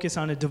to focus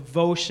on a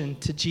devotion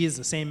to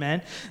Jesus.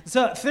 Amen.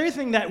 So the third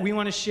thing that we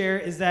want to share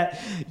is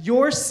that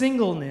your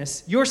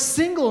singleness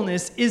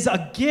is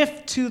a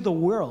gift to the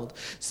world.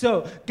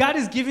 So God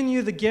has given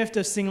you the gift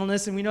of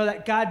singleness, and we know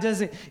that God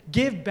doesn't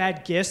give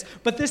bad gifts,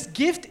 but this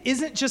gift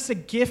isn't just a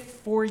gift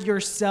for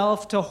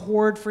yourself, to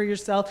hoard for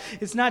yourself.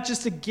 It's not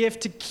just a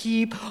gift to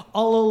keep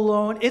all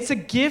alone. It's a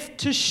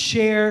gift to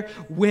share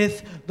with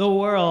with the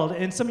world.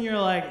 And some of you are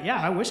like, yeah,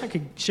 I wish I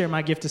could share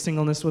my gift of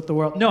singleness with the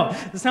world. No,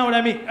 that's not what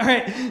I mean. All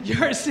right,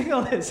 your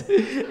singleness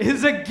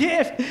is a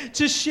gift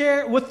to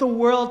share with the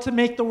world, to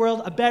make the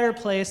world a better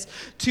place,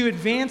 to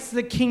advance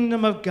the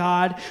kingdom of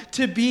God,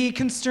 to be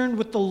concerned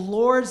with the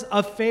Lord's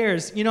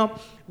affairs. You know,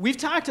 we've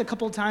talked a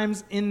couple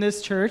times in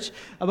this church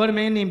about a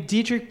man named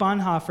Dietrich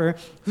Bonhoeffer,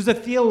 who's a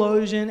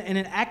theologian and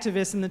an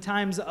activist in the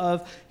times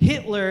of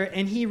Hitler,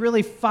 and he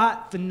really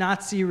fought the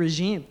Nazi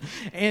regime.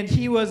 And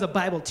he was a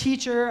Bible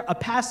teacher, a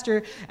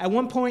pastor. At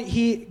one point,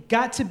 he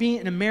got to be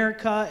in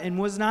America and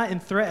was not in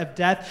threat of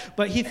death,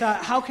 but he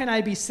thought, how can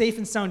I be safe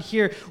and sound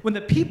here when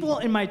the people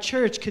in my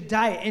church could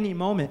die at any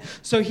moment?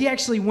 So he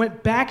actually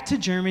went back to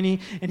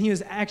Germany, and he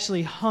was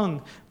actually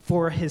hung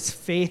for his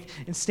faith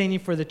and standing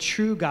for the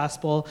true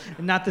gospel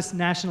and not this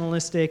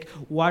nationalistic,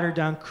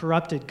 watered-down,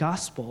 corrupted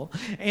gospel.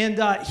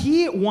 And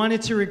he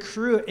wanted to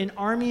recruit an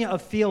army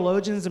of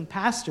theologians and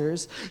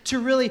pastors to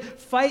really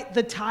fight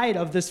the tide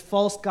of this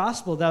false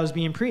gospel that was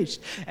being preached.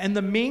 And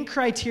the main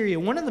criteria,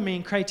 one of the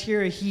main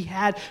criteria he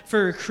had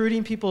for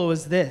recruiting people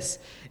was this: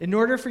 in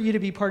order for you to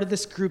be part of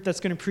this group that's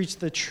going to preach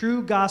the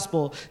true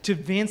gospel to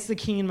advance the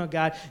kingdom of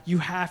God, you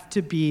have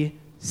to be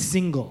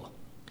single.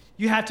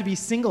 You have to be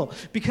single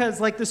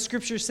because, like the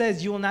scripture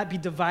says, you will not be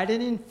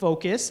divided in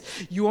focus.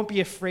 You won't be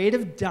afraid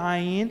of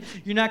dying.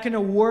 You're not going to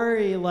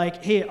worry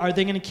like, hey, are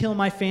they going to kill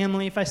my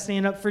family if I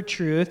stand up for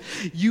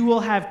truth? You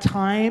will have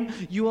time.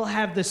 You will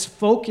have this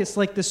focus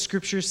like the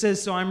scripture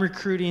says. So I'm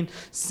recruiting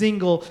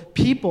single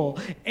people.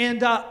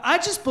 And I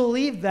just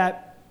believe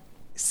that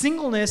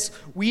singleness,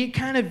 we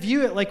kind of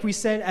view it, like we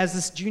said, as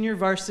this junior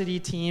varsity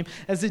team,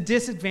 as a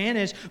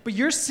disadvantage. But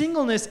your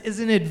singleness is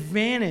an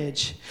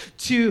advantage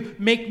to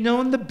make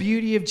known the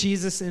beauty of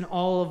Jesus in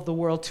all of the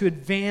world, to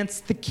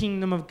advance the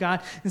kingdom of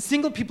God. And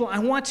single people, I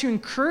want to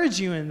encourage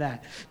you in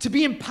that, to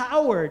be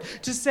empowered,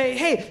 to say,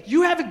 hey,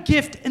 you have a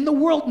gift, and the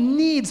world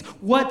needs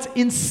what's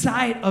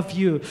inside of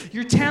you.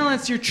 Your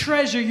talents, your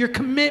treasure, your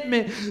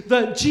commitment,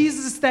 the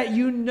Jesus that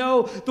you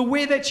know, the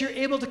way that you're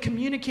able to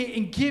communicate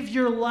and give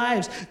your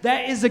lives.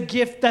 That is a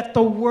gift that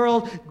the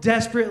world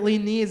desperately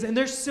needs. And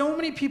there's so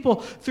many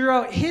people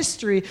throughout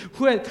history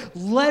who had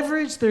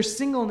leveraged their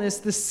singleness,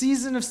 the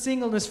season of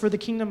singleness, for the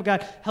kingdom of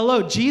God.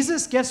 Hello,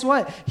 Jesus, guess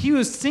what? He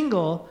was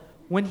single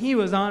when he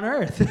was on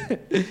earth.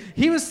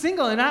 He was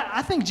single, and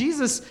I think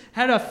Jesus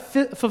had a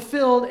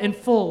fulfilled and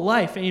full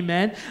life,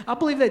 amen? I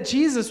believe that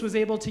Jesus was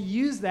able to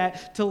use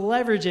that to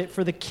leverage it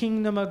for the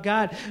kingdom of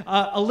God.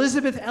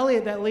 Elizabeth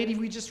Elliot, that lady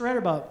we just read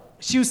about,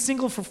 she was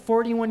single for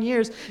 41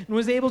 years and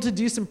was able to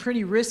do some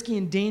pretty risky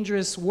and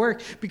dangerous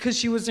work because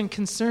she wasn't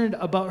concerned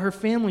about her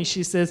family,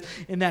 she says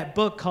in that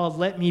book called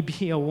Let Me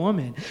Be a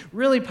Woman.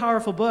 Really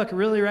powerful book.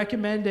 Really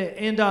recommend it.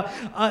 And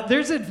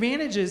there's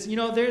advantages. You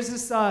know, there's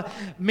this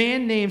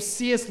man named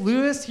C.S.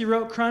 Lewis. He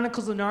wrote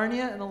Chronicles of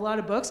Narnia and a lot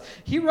of books.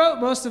 He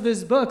wrote most of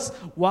his books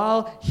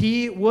while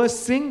he was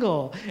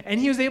single. And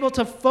he was able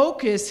to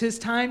focus his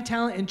time,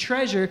 talent, and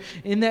treasure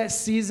in that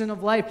season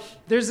of life.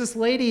 There's this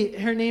lady,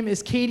 her name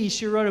is Katie.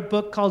 She wrote a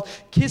book called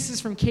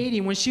Kisses from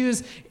Katie. When she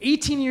was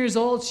 18 years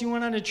old, she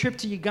went on a trip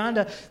to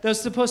Uganda that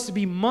was supposed to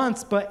be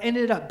months, but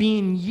ended up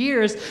being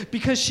years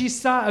because she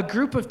saw a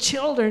group of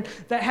children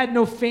that had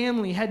no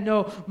family, had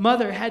no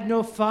mother, had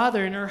no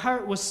father, and her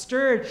heart was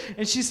stirred.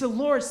 And she said,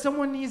 Lord,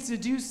 someone needs to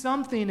do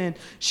something. And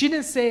she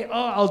didn't say, oh,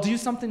 I'll do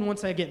something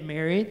once I get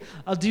married.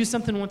 I'll do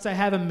something once I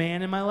have a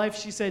man in my life.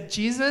 She said,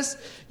 Jesus,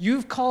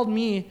 you've called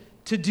me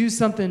to do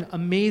something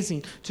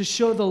amazing, to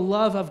show the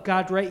love of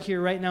God right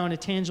here, right now in a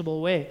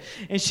tangible way.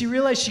 And she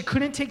realized she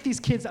couldn't take these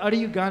kids out of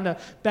Uganda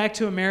back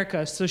to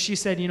America. So she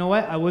said, you know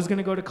what? I was going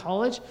to go to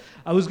college.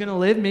 I was going to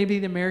live maybe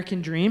the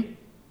American dream.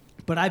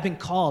 But I've been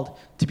called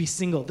to be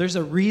single. There's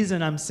a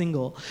reason I'm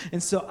single.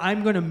 And so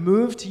I'm going to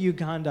move to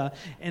Uganda,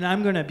 and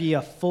I'm going to be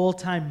a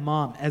full-time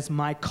mom as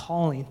my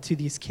calling to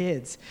these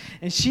kids.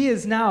 And she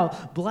is now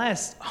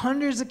blessed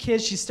hundreds of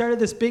kids. She started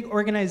this big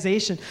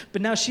organization,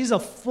 but now she's a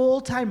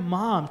full-time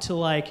mom to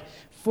like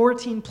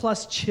 14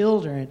 plus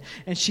children,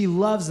 and she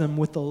loves them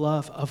with the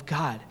love of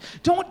God.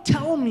 Don't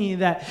tell me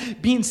that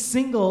being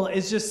single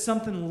is just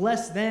something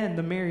less than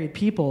the married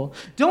people.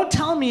 Don't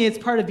tell me it's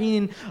part of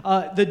being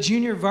the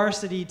junior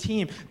varsity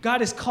team. God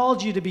has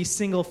called you to be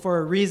single for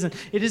a reason.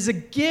 It is a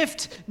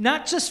gift,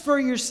 not just for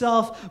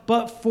yourself,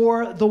 but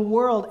for the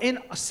world. And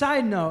a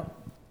side note,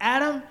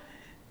 Adam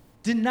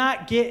did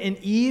not get an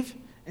Eve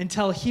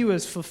until he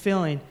was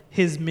fulfilling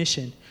his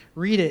mission.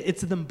 Read it.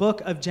 It's in the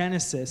book of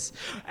Genesis.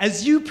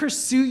 As you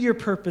pursue your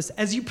purpose,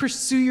 as you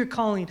pursue your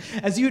calling,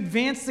 as you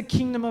advance the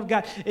kingdom of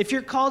God, if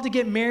you're called to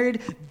get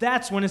married,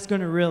 that's when it's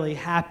going to really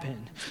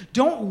happen.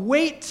 Don't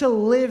wait to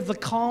live the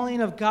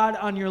calling of God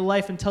on your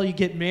life until you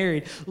get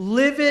married.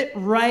 Live it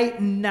right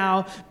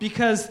now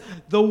because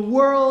the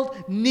world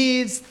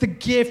needs the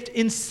gift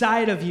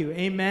inside of you.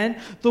 Amen?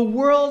 The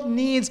world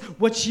needs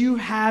what you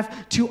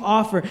have to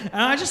offer.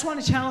 And I just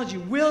want to challenge you.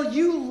 Will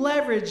you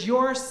leverage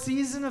your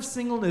season of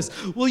singleness?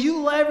 Will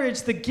you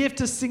leverage the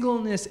gift of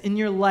singleness in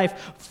your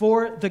life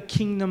for the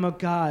kingdom of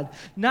God?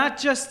 Not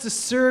just to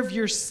serve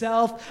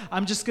yourself.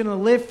 I'm just going to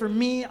live for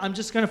me. I'm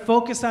just going to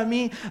focus on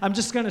me. I'm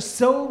just going to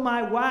sow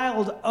my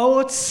wild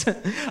oats.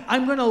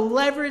 I'm going to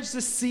leverage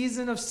the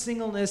season of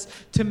singleness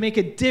to make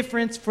a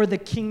difference for the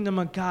kingdom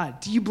of God.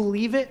 Do you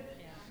believe it?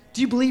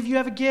 Do you believe you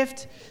have a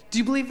gift? Do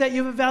you believe that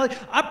you have a value?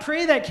 I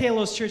pray that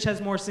Kalos Church has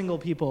more single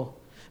people.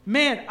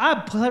 Man, I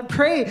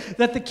pray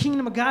that the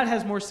kingdom of God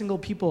has more single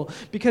people,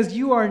 because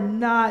you are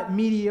not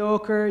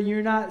mediocre.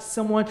 You're not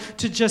someone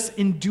to just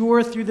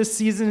endure through the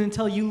season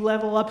until you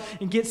level up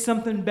and get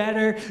something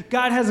better.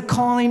 God has a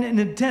calling and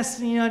a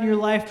destiny on your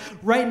life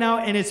right now,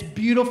 and it's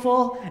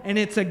beautiful, and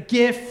it's a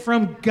gift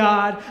from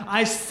God.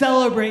 I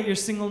celebrate your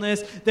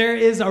singleness. There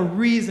is a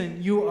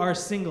reason you are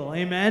single.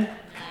 Amen?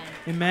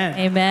 Amen.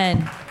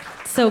 Amen.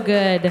 So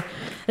good.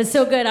 It's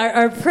so good.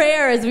 Our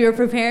prayer as we were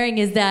preparing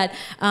is that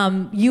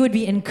you would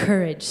be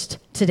encouraged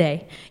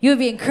today. You would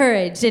be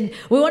encouraged. And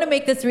we want to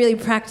make this really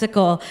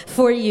practical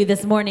for you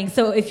this morning.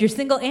 So if you're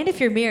single and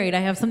if you're married, I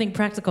have something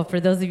practical for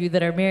those of you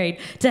that are married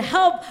to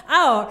help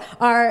out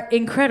our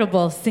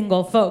incredible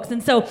single folks.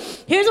 And so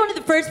here's one of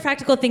the first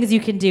practical things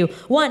you can do.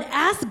 One,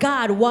 ask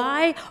God,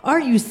 why are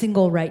you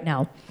single right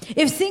now?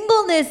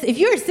 If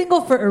you're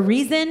single for a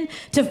reason,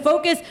 to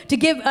focus, to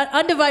give an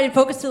undivided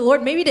focus to the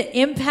Lord, maybe to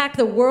impact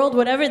the world,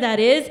 whatever that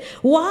is,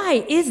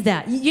 why is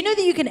that? You know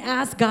that you can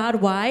ask God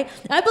why?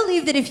 I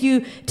believe that if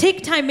you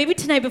take time, maybe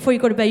tonight before you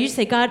go to bed, you just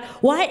say, God,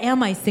 why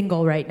am I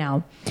single right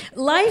now?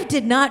 Life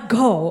did not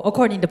go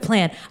according to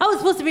plan. I was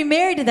supposed to be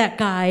married to that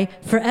guy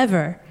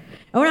forever,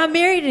 and we're not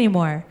married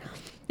anymore.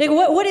 Like,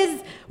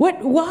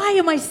 why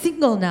am I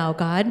single now,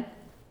 God?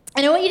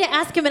 And I want you to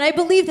ask him, and I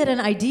believe that an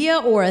idea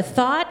or a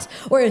thought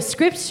or a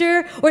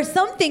scripture or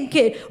something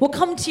will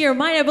come to your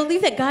mind. I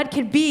believe that God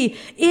can be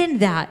in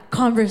that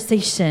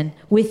conversation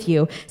with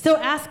you. So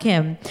ask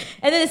him.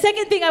 And then the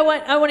second thing I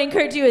want to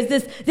encourage you is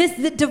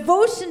the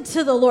devotion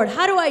to the Lord.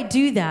 How do I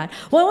do that?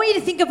 Well, I want you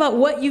to think about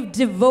what you've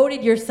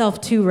devoted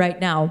yourself to right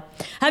now.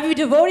 Have you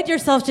devoted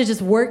yourself to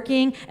just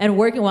working and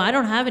working? Well, I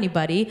don't have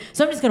anybody,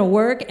 so I'm just going to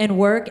work and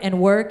work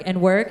and work and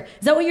work.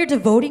 Is that what you're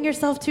devoting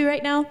yourself to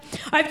right now?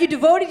 Or have you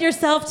devoted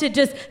yourself to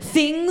just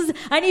things?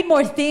 I need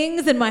more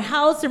things in my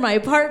house or my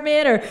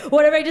apartment or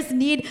whatever I just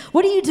need.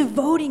 What are you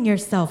devoting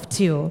yourself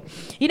to?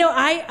 You know,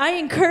 I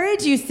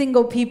encourage you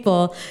single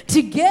people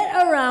to get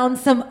around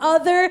some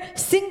other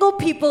single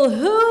people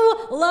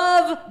who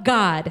love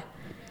God.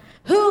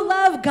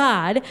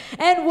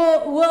 And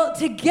will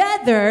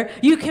together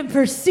you can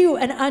pursue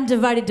an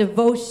undivided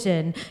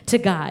devotion to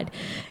God.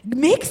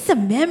 Make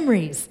some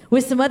memories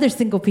with some other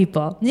single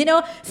people. You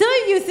know, some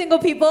of you single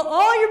people,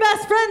 all your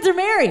best friends are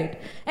married,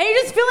 and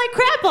you just feel like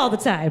crap all the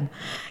time.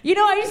 You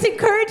know, I just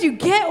encourage you,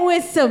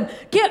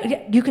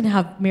 you can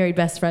have married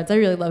best friends. I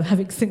really love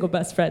having single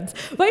best friends.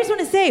 But I just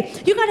want to say,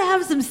 you got to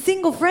have some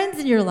single friends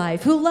in your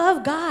life who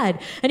love God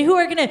and who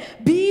are going to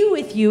be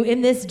with you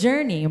in this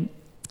journey.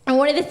 And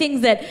one of the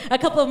things that a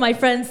couple of my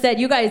friends said,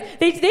 you guys,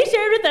 they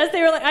shared with us,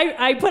 they were like,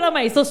 I put on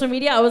my social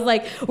media, I was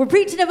like, we're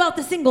preaching about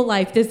the single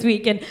life this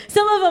week. And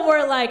some of them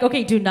were like,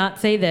 okay, do not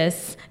say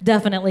this.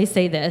 Definitely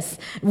say this.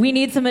 We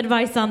need some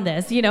advice on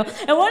this, you know.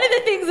 And one of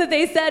the things that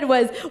they said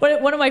was,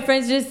 one of my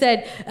friends just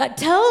said,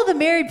 tell the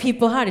married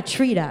people how to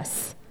treat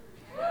us.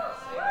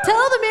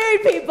 Tell the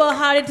married people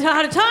how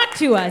to talk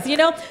to us, you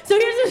know. So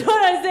here's just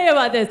what I say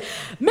about this.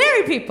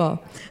 Married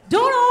people,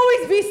 don't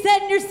always be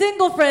setting your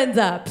single friends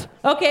up,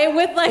 okay,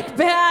 with like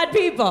bad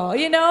people,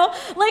 you know?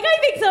 Like, I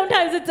think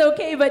sometimes it's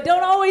okay, but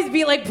don't always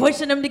be like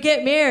pushing them to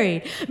get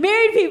married.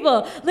 Married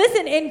people,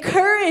 listen,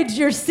 encourage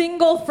your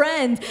single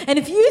friends. And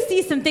if you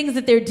see some things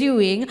that they're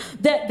doing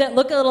that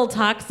look a little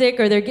toxic,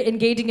 or they're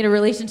engaging in a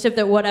relationship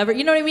that whatever,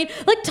 you know what I mean?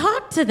 Like,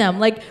 talk to them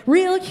like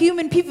real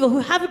human people who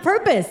have a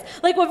purpose,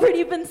 like what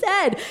Brittany even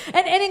said.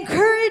 And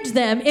encourage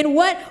them in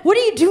what are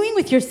you doing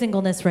with your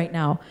singleness right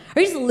now?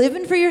 Are you just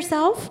living for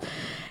yourself?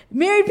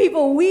 Married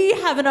people, we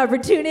have an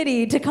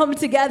opportunity to come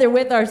together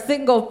with our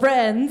single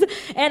friends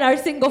and our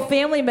single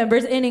family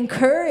members and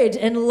encourage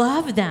and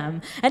love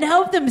them and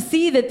help them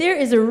see that there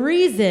is a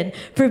reason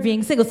for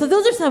being single. So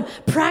those are some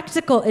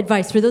practical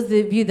advice for those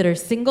of you that are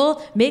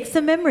single. Make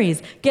some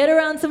memories. Get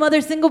around some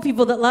other single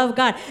people that love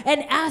God,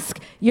 and ask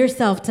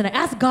yourself tonight,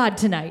 ask God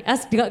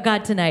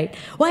tonight,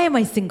 why am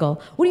I single?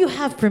 What do you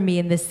have for me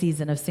in this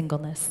season of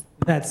singleness?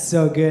 That's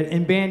so good.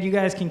 And band, you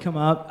guys can come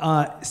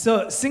up.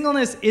 So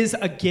singleness is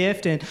a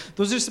gift, and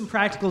those are some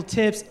practical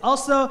tips.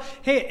 Also,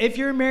 hey, if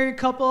you're a married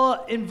couple,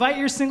 invite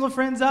your single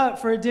friends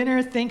out for a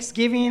dinner,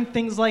 Thanksgiving,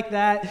 things like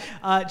that.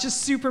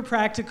 Just super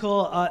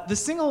practical. The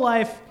single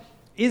life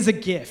is a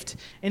gift,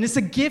 and it's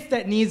a gift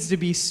that needs to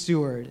be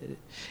stewarded.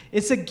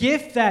 It's a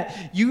gift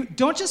that you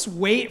don't just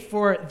wait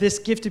for this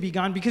gift to be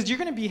gone, because you're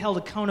going to be held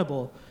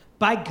accountable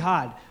by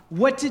God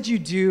what did you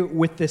do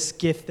with this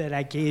gift that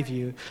I gave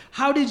you?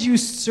 How did you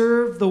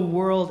serve the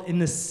world in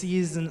the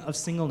season of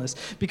singleness?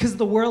 Because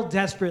the world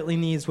desperately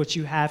needs what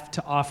you have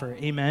to offer.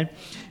 Amen.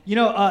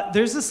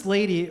 There's this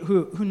lady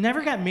who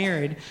never got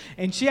married,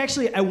 and she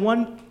actually, at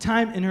one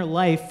time in her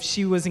life,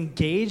 she was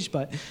engaged,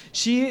 but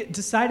she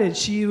decided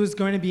she was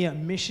going to be a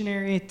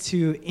missionary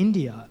to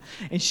India,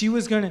 and she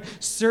was going to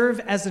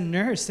serve as a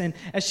nurse. And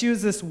as she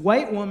was this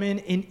white woman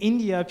in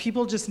India,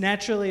 people just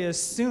naturally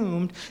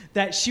assumed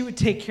that she would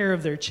take care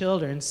of their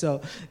children.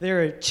 So there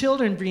were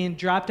children being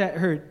dropped at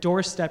her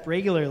doorstep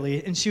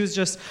regularly, and she was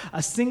just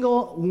a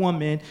single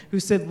woman who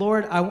said,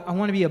 Lord, I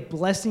want to be a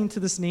blessing to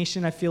this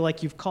nation. I feel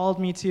like you've called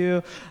me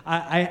to.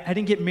 I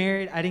didn't get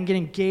married. I didn't get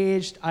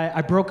engaged.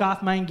 I broke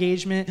off my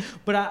engagement,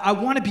 but I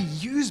want to be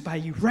used by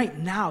you right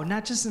now,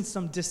 not just in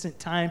some distant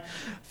time,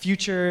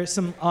 future,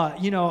 some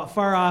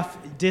far off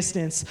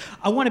distance.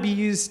 I want to be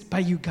used by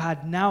you,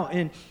 God, now.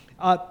 And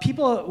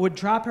people would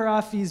drop her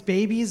off these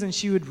babies, and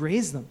she would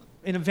raise them.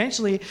 And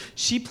eventually,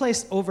 she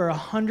placed over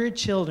 100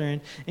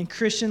 children in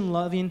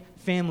Christian-loving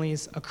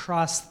families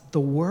across the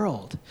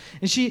world.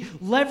 And she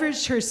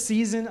leveraged her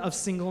season of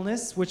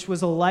singleness, which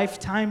was a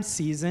lifetime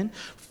season,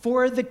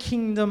 for the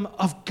kingdom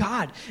of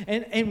God.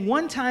 And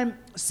one time,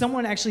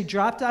 someone actually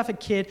dropped off a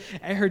kid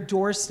at her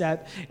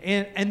doorstep,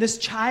 and this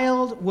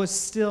child was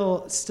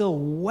still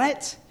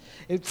wet.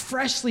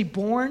 Freshly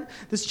born.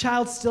 This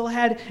child still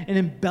had an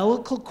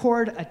umbilical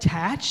cord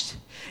attached,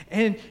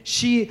 and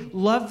she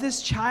loved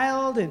this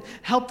child and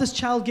helped this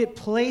child get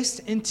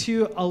placed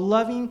into a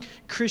loving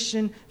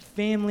Christian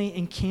family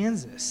in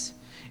Kansas.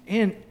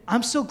 And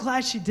I'm so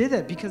glad she did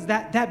it, because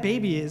that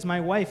baby is my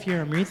wife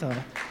here,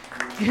 Amrita.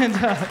 And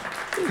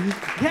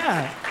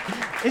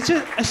it's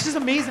just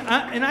amazing.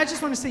 I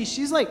just want to say,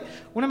 she's like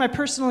one of my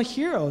personal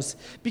heroes,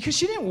 because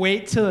she didn't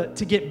wait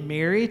to get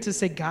married to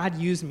say, God,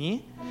 use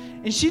me.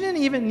 And she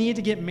didn't even need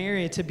to get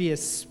married to be a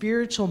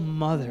spiritual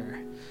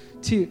mother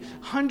to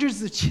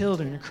hundreds of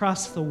children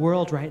across the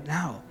world right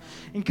now.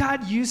 And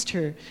God used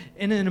her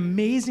in an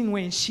amazing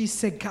way. And she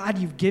said, God,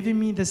 you've given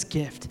me this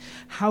gift.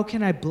 How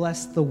can I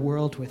bless the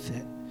world with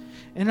it?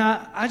 And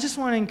I just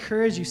want to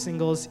encourage you,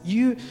 singles.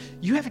 You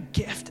have a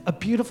gift, a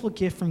beautiful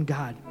gift from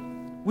God.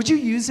 Would you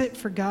use it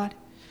for God?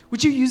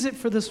 Would you use it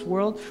for this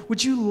world?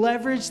 Would you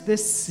leverage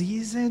this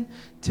season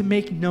to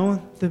make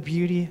known the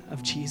beauty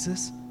of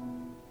Jesus?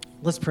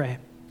 Let's pray.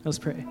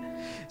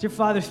 Dear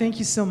Father, thank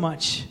you so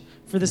much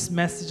for this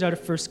message out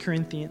of 1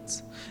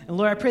 Corinthians. And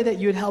Lord, I pray that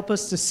you would help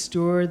us to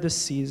steward this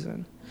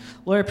season.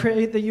 Lord, I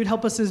pray that you'd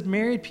help us as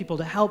married people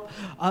to help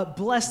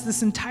bless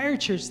this entire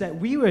church, that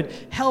we would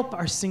help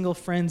our single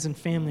friends and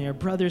family, our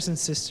brothers and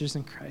sisters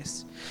in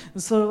Christ.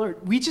 And so,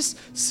 Lord, we just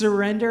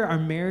surrender our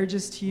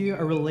marriages to you,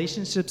 our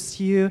relationships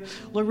to you.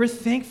 Lord, we're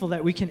thankful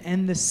that we can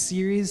end this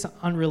series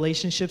on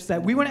relationships,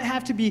 that we wouldn't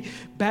have to be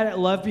bad at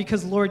love,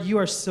 because, Lord, you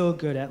are so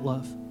good at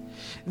love.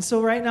 And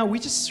so right now, we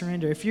just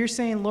surrender. If you're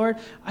saying, Lord,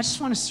 I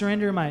just want to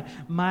surrender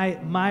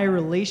my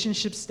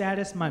relationship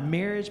status, my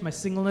marriage, my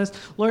singleness,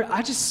 Lord,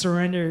 I just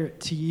surrender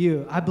to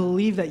you. I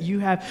believe that you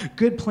have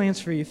good plans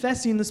for you. If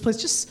that's you in this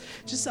place,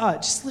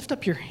 just lift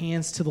up your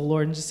hands to the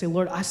Lord and just say,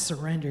 Lord, I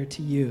surrender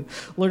to you.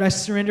 Lord, I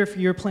surrender for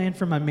your plan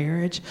for my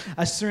marriage.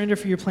 I surrender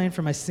for your plan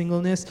for my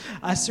singleness.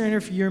 I surrender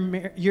for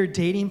your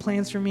dating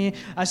plans for me.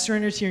 I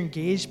surrender to your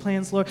engaged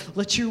plans, Lord.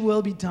 Let your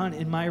will be done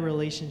in my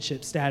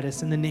relationship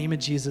status. In the name of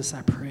Jesus,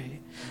 I pray.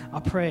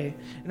 I'll pray.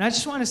 And I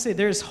just want to say,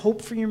 there's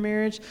hope for your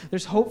marriage.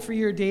 There's hope for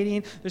your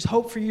dating. There's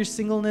hope for your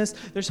singleness.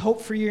 There's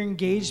hope for your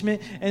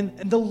engagement. And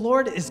the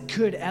Lord is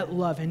good at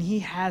love, and he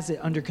has it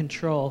under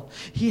control.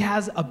 He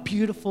has a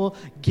beautiful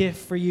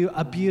gift for you,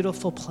 a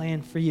beautiful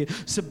plan for you.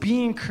 So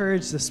be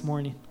encouraged this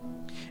morning.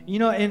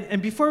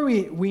 And before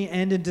we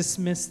end and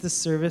dismiss this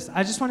service,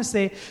 I just want to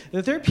say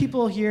that there are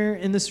people here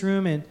in this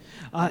room, and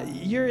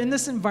you're in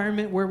this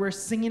environment where we're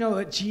singing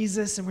about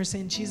Jesus, and we're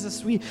saying,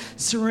 Jesus, we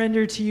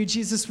surrender to you.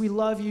 Jesus, we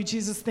love you.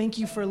 Jesus, thank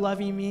you for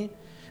loving me.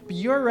 But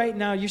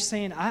you're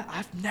saying,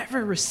 I've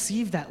never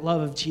received that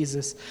love of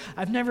Jesus.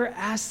 I've never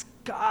asked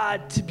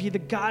God to be the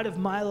God of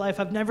my life.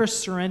 I've never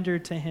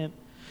surrendered to him.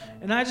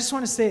 And I just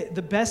want to say,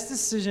 the best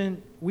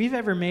decision we've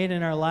ever made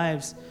in our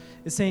lives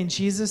is saying,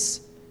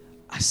 Jesus,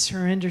 I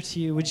surrender to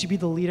you. Would you be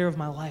the leader of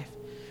my life?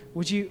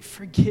 Would you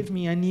forgive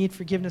me? I need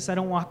forgiveness. I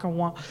don't want to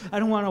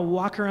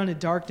walk around in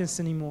darkness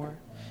anymore.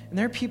 And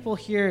there are people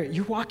here,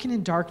 you're walking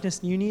in darkness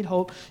and you need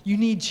hope. You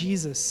need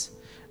Jesus.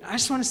 I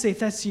just want to say, if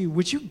that's you,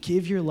 would you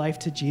give your life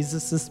to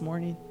Jesus this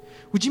morning?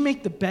 Would you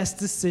make the best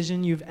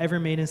decision you've ever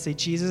made and say,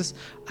 Jesus,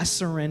 I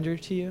surrender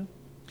to you?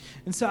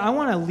 And so I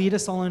want to lead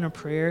us all in a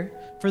prayer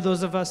for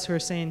those of us who are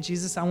saying,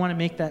 Jesus, I want to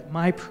make that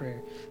my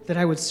prayer, that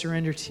I would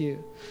surrender to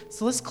you.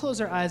 So let's close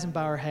our eyes and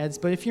bow our heads.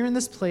 But if you're in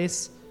this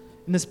place,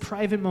 in this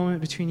private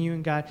moment between you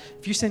and God,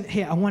 if you're saying,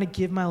 hey, I want to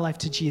give my life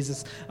to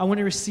Jesus. I want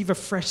to receive a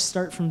fresh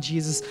start from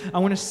Jesus. I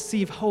want to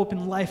receive hope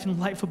and life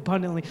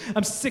abundantly.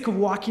 I'm sick of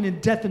walking in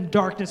death and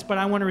darkness, but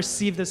I want to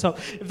receive this hope.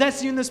 If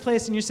that's you in this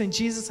place and you're saying,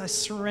 Jesus, I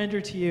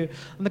surrender to you,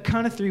 on the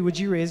count of 3, would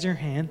you raise your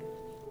hand?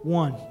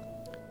 1,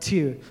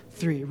 2,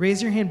 3.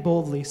 Raise your hand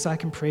boldly so I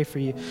can pray for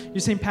you. You're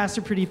saying,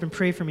 Pastor Pradeep, and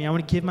pray for me. I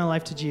want to give my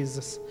life to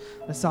Jesus.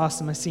 That's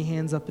awesome. I see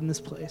hands up in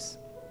this place.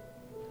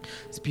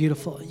 It's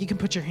beautiful. You can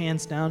put your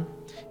hands down.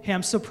 Hey,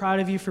 I'm so proud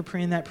of you for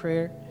praying that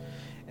prayer.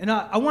 And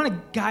I want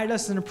to guide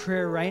us in a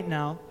prayer right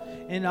now.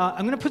 And I'm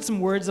going to put some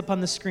words up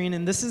on the screen.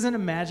 And this isn't a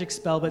magic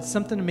spell, but it's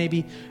something to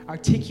maybe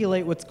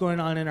articulate what's going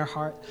on in our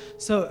heart.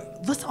 So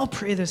let's all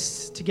pray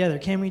this together.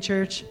 Can we,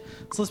 church?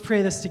 So let's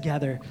pray this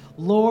together.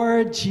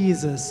 Lord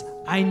Jesus,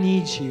 I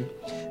need you.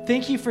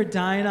 Thank you for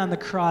dying on the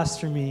cross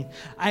for me.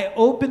 I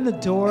open the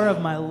door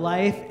of my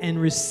life and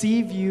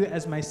receive you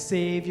as my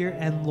Savior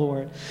and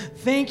Lord.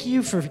 Thank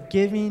you for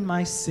forgiving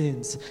my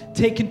sins.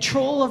 Take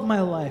control of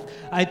my life.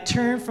 I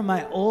turn from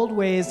my old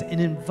ways and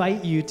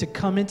invite you to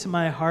come into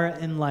my heart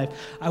and life.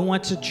 I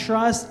want to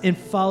trust and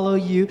follow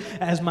you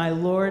as my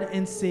Lord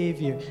and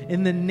Savior.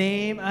 In the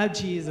name of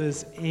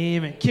Jesus,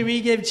 amen. Can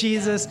we give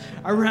Jesus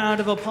a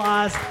round of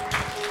applause?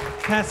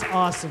 That's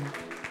awesome.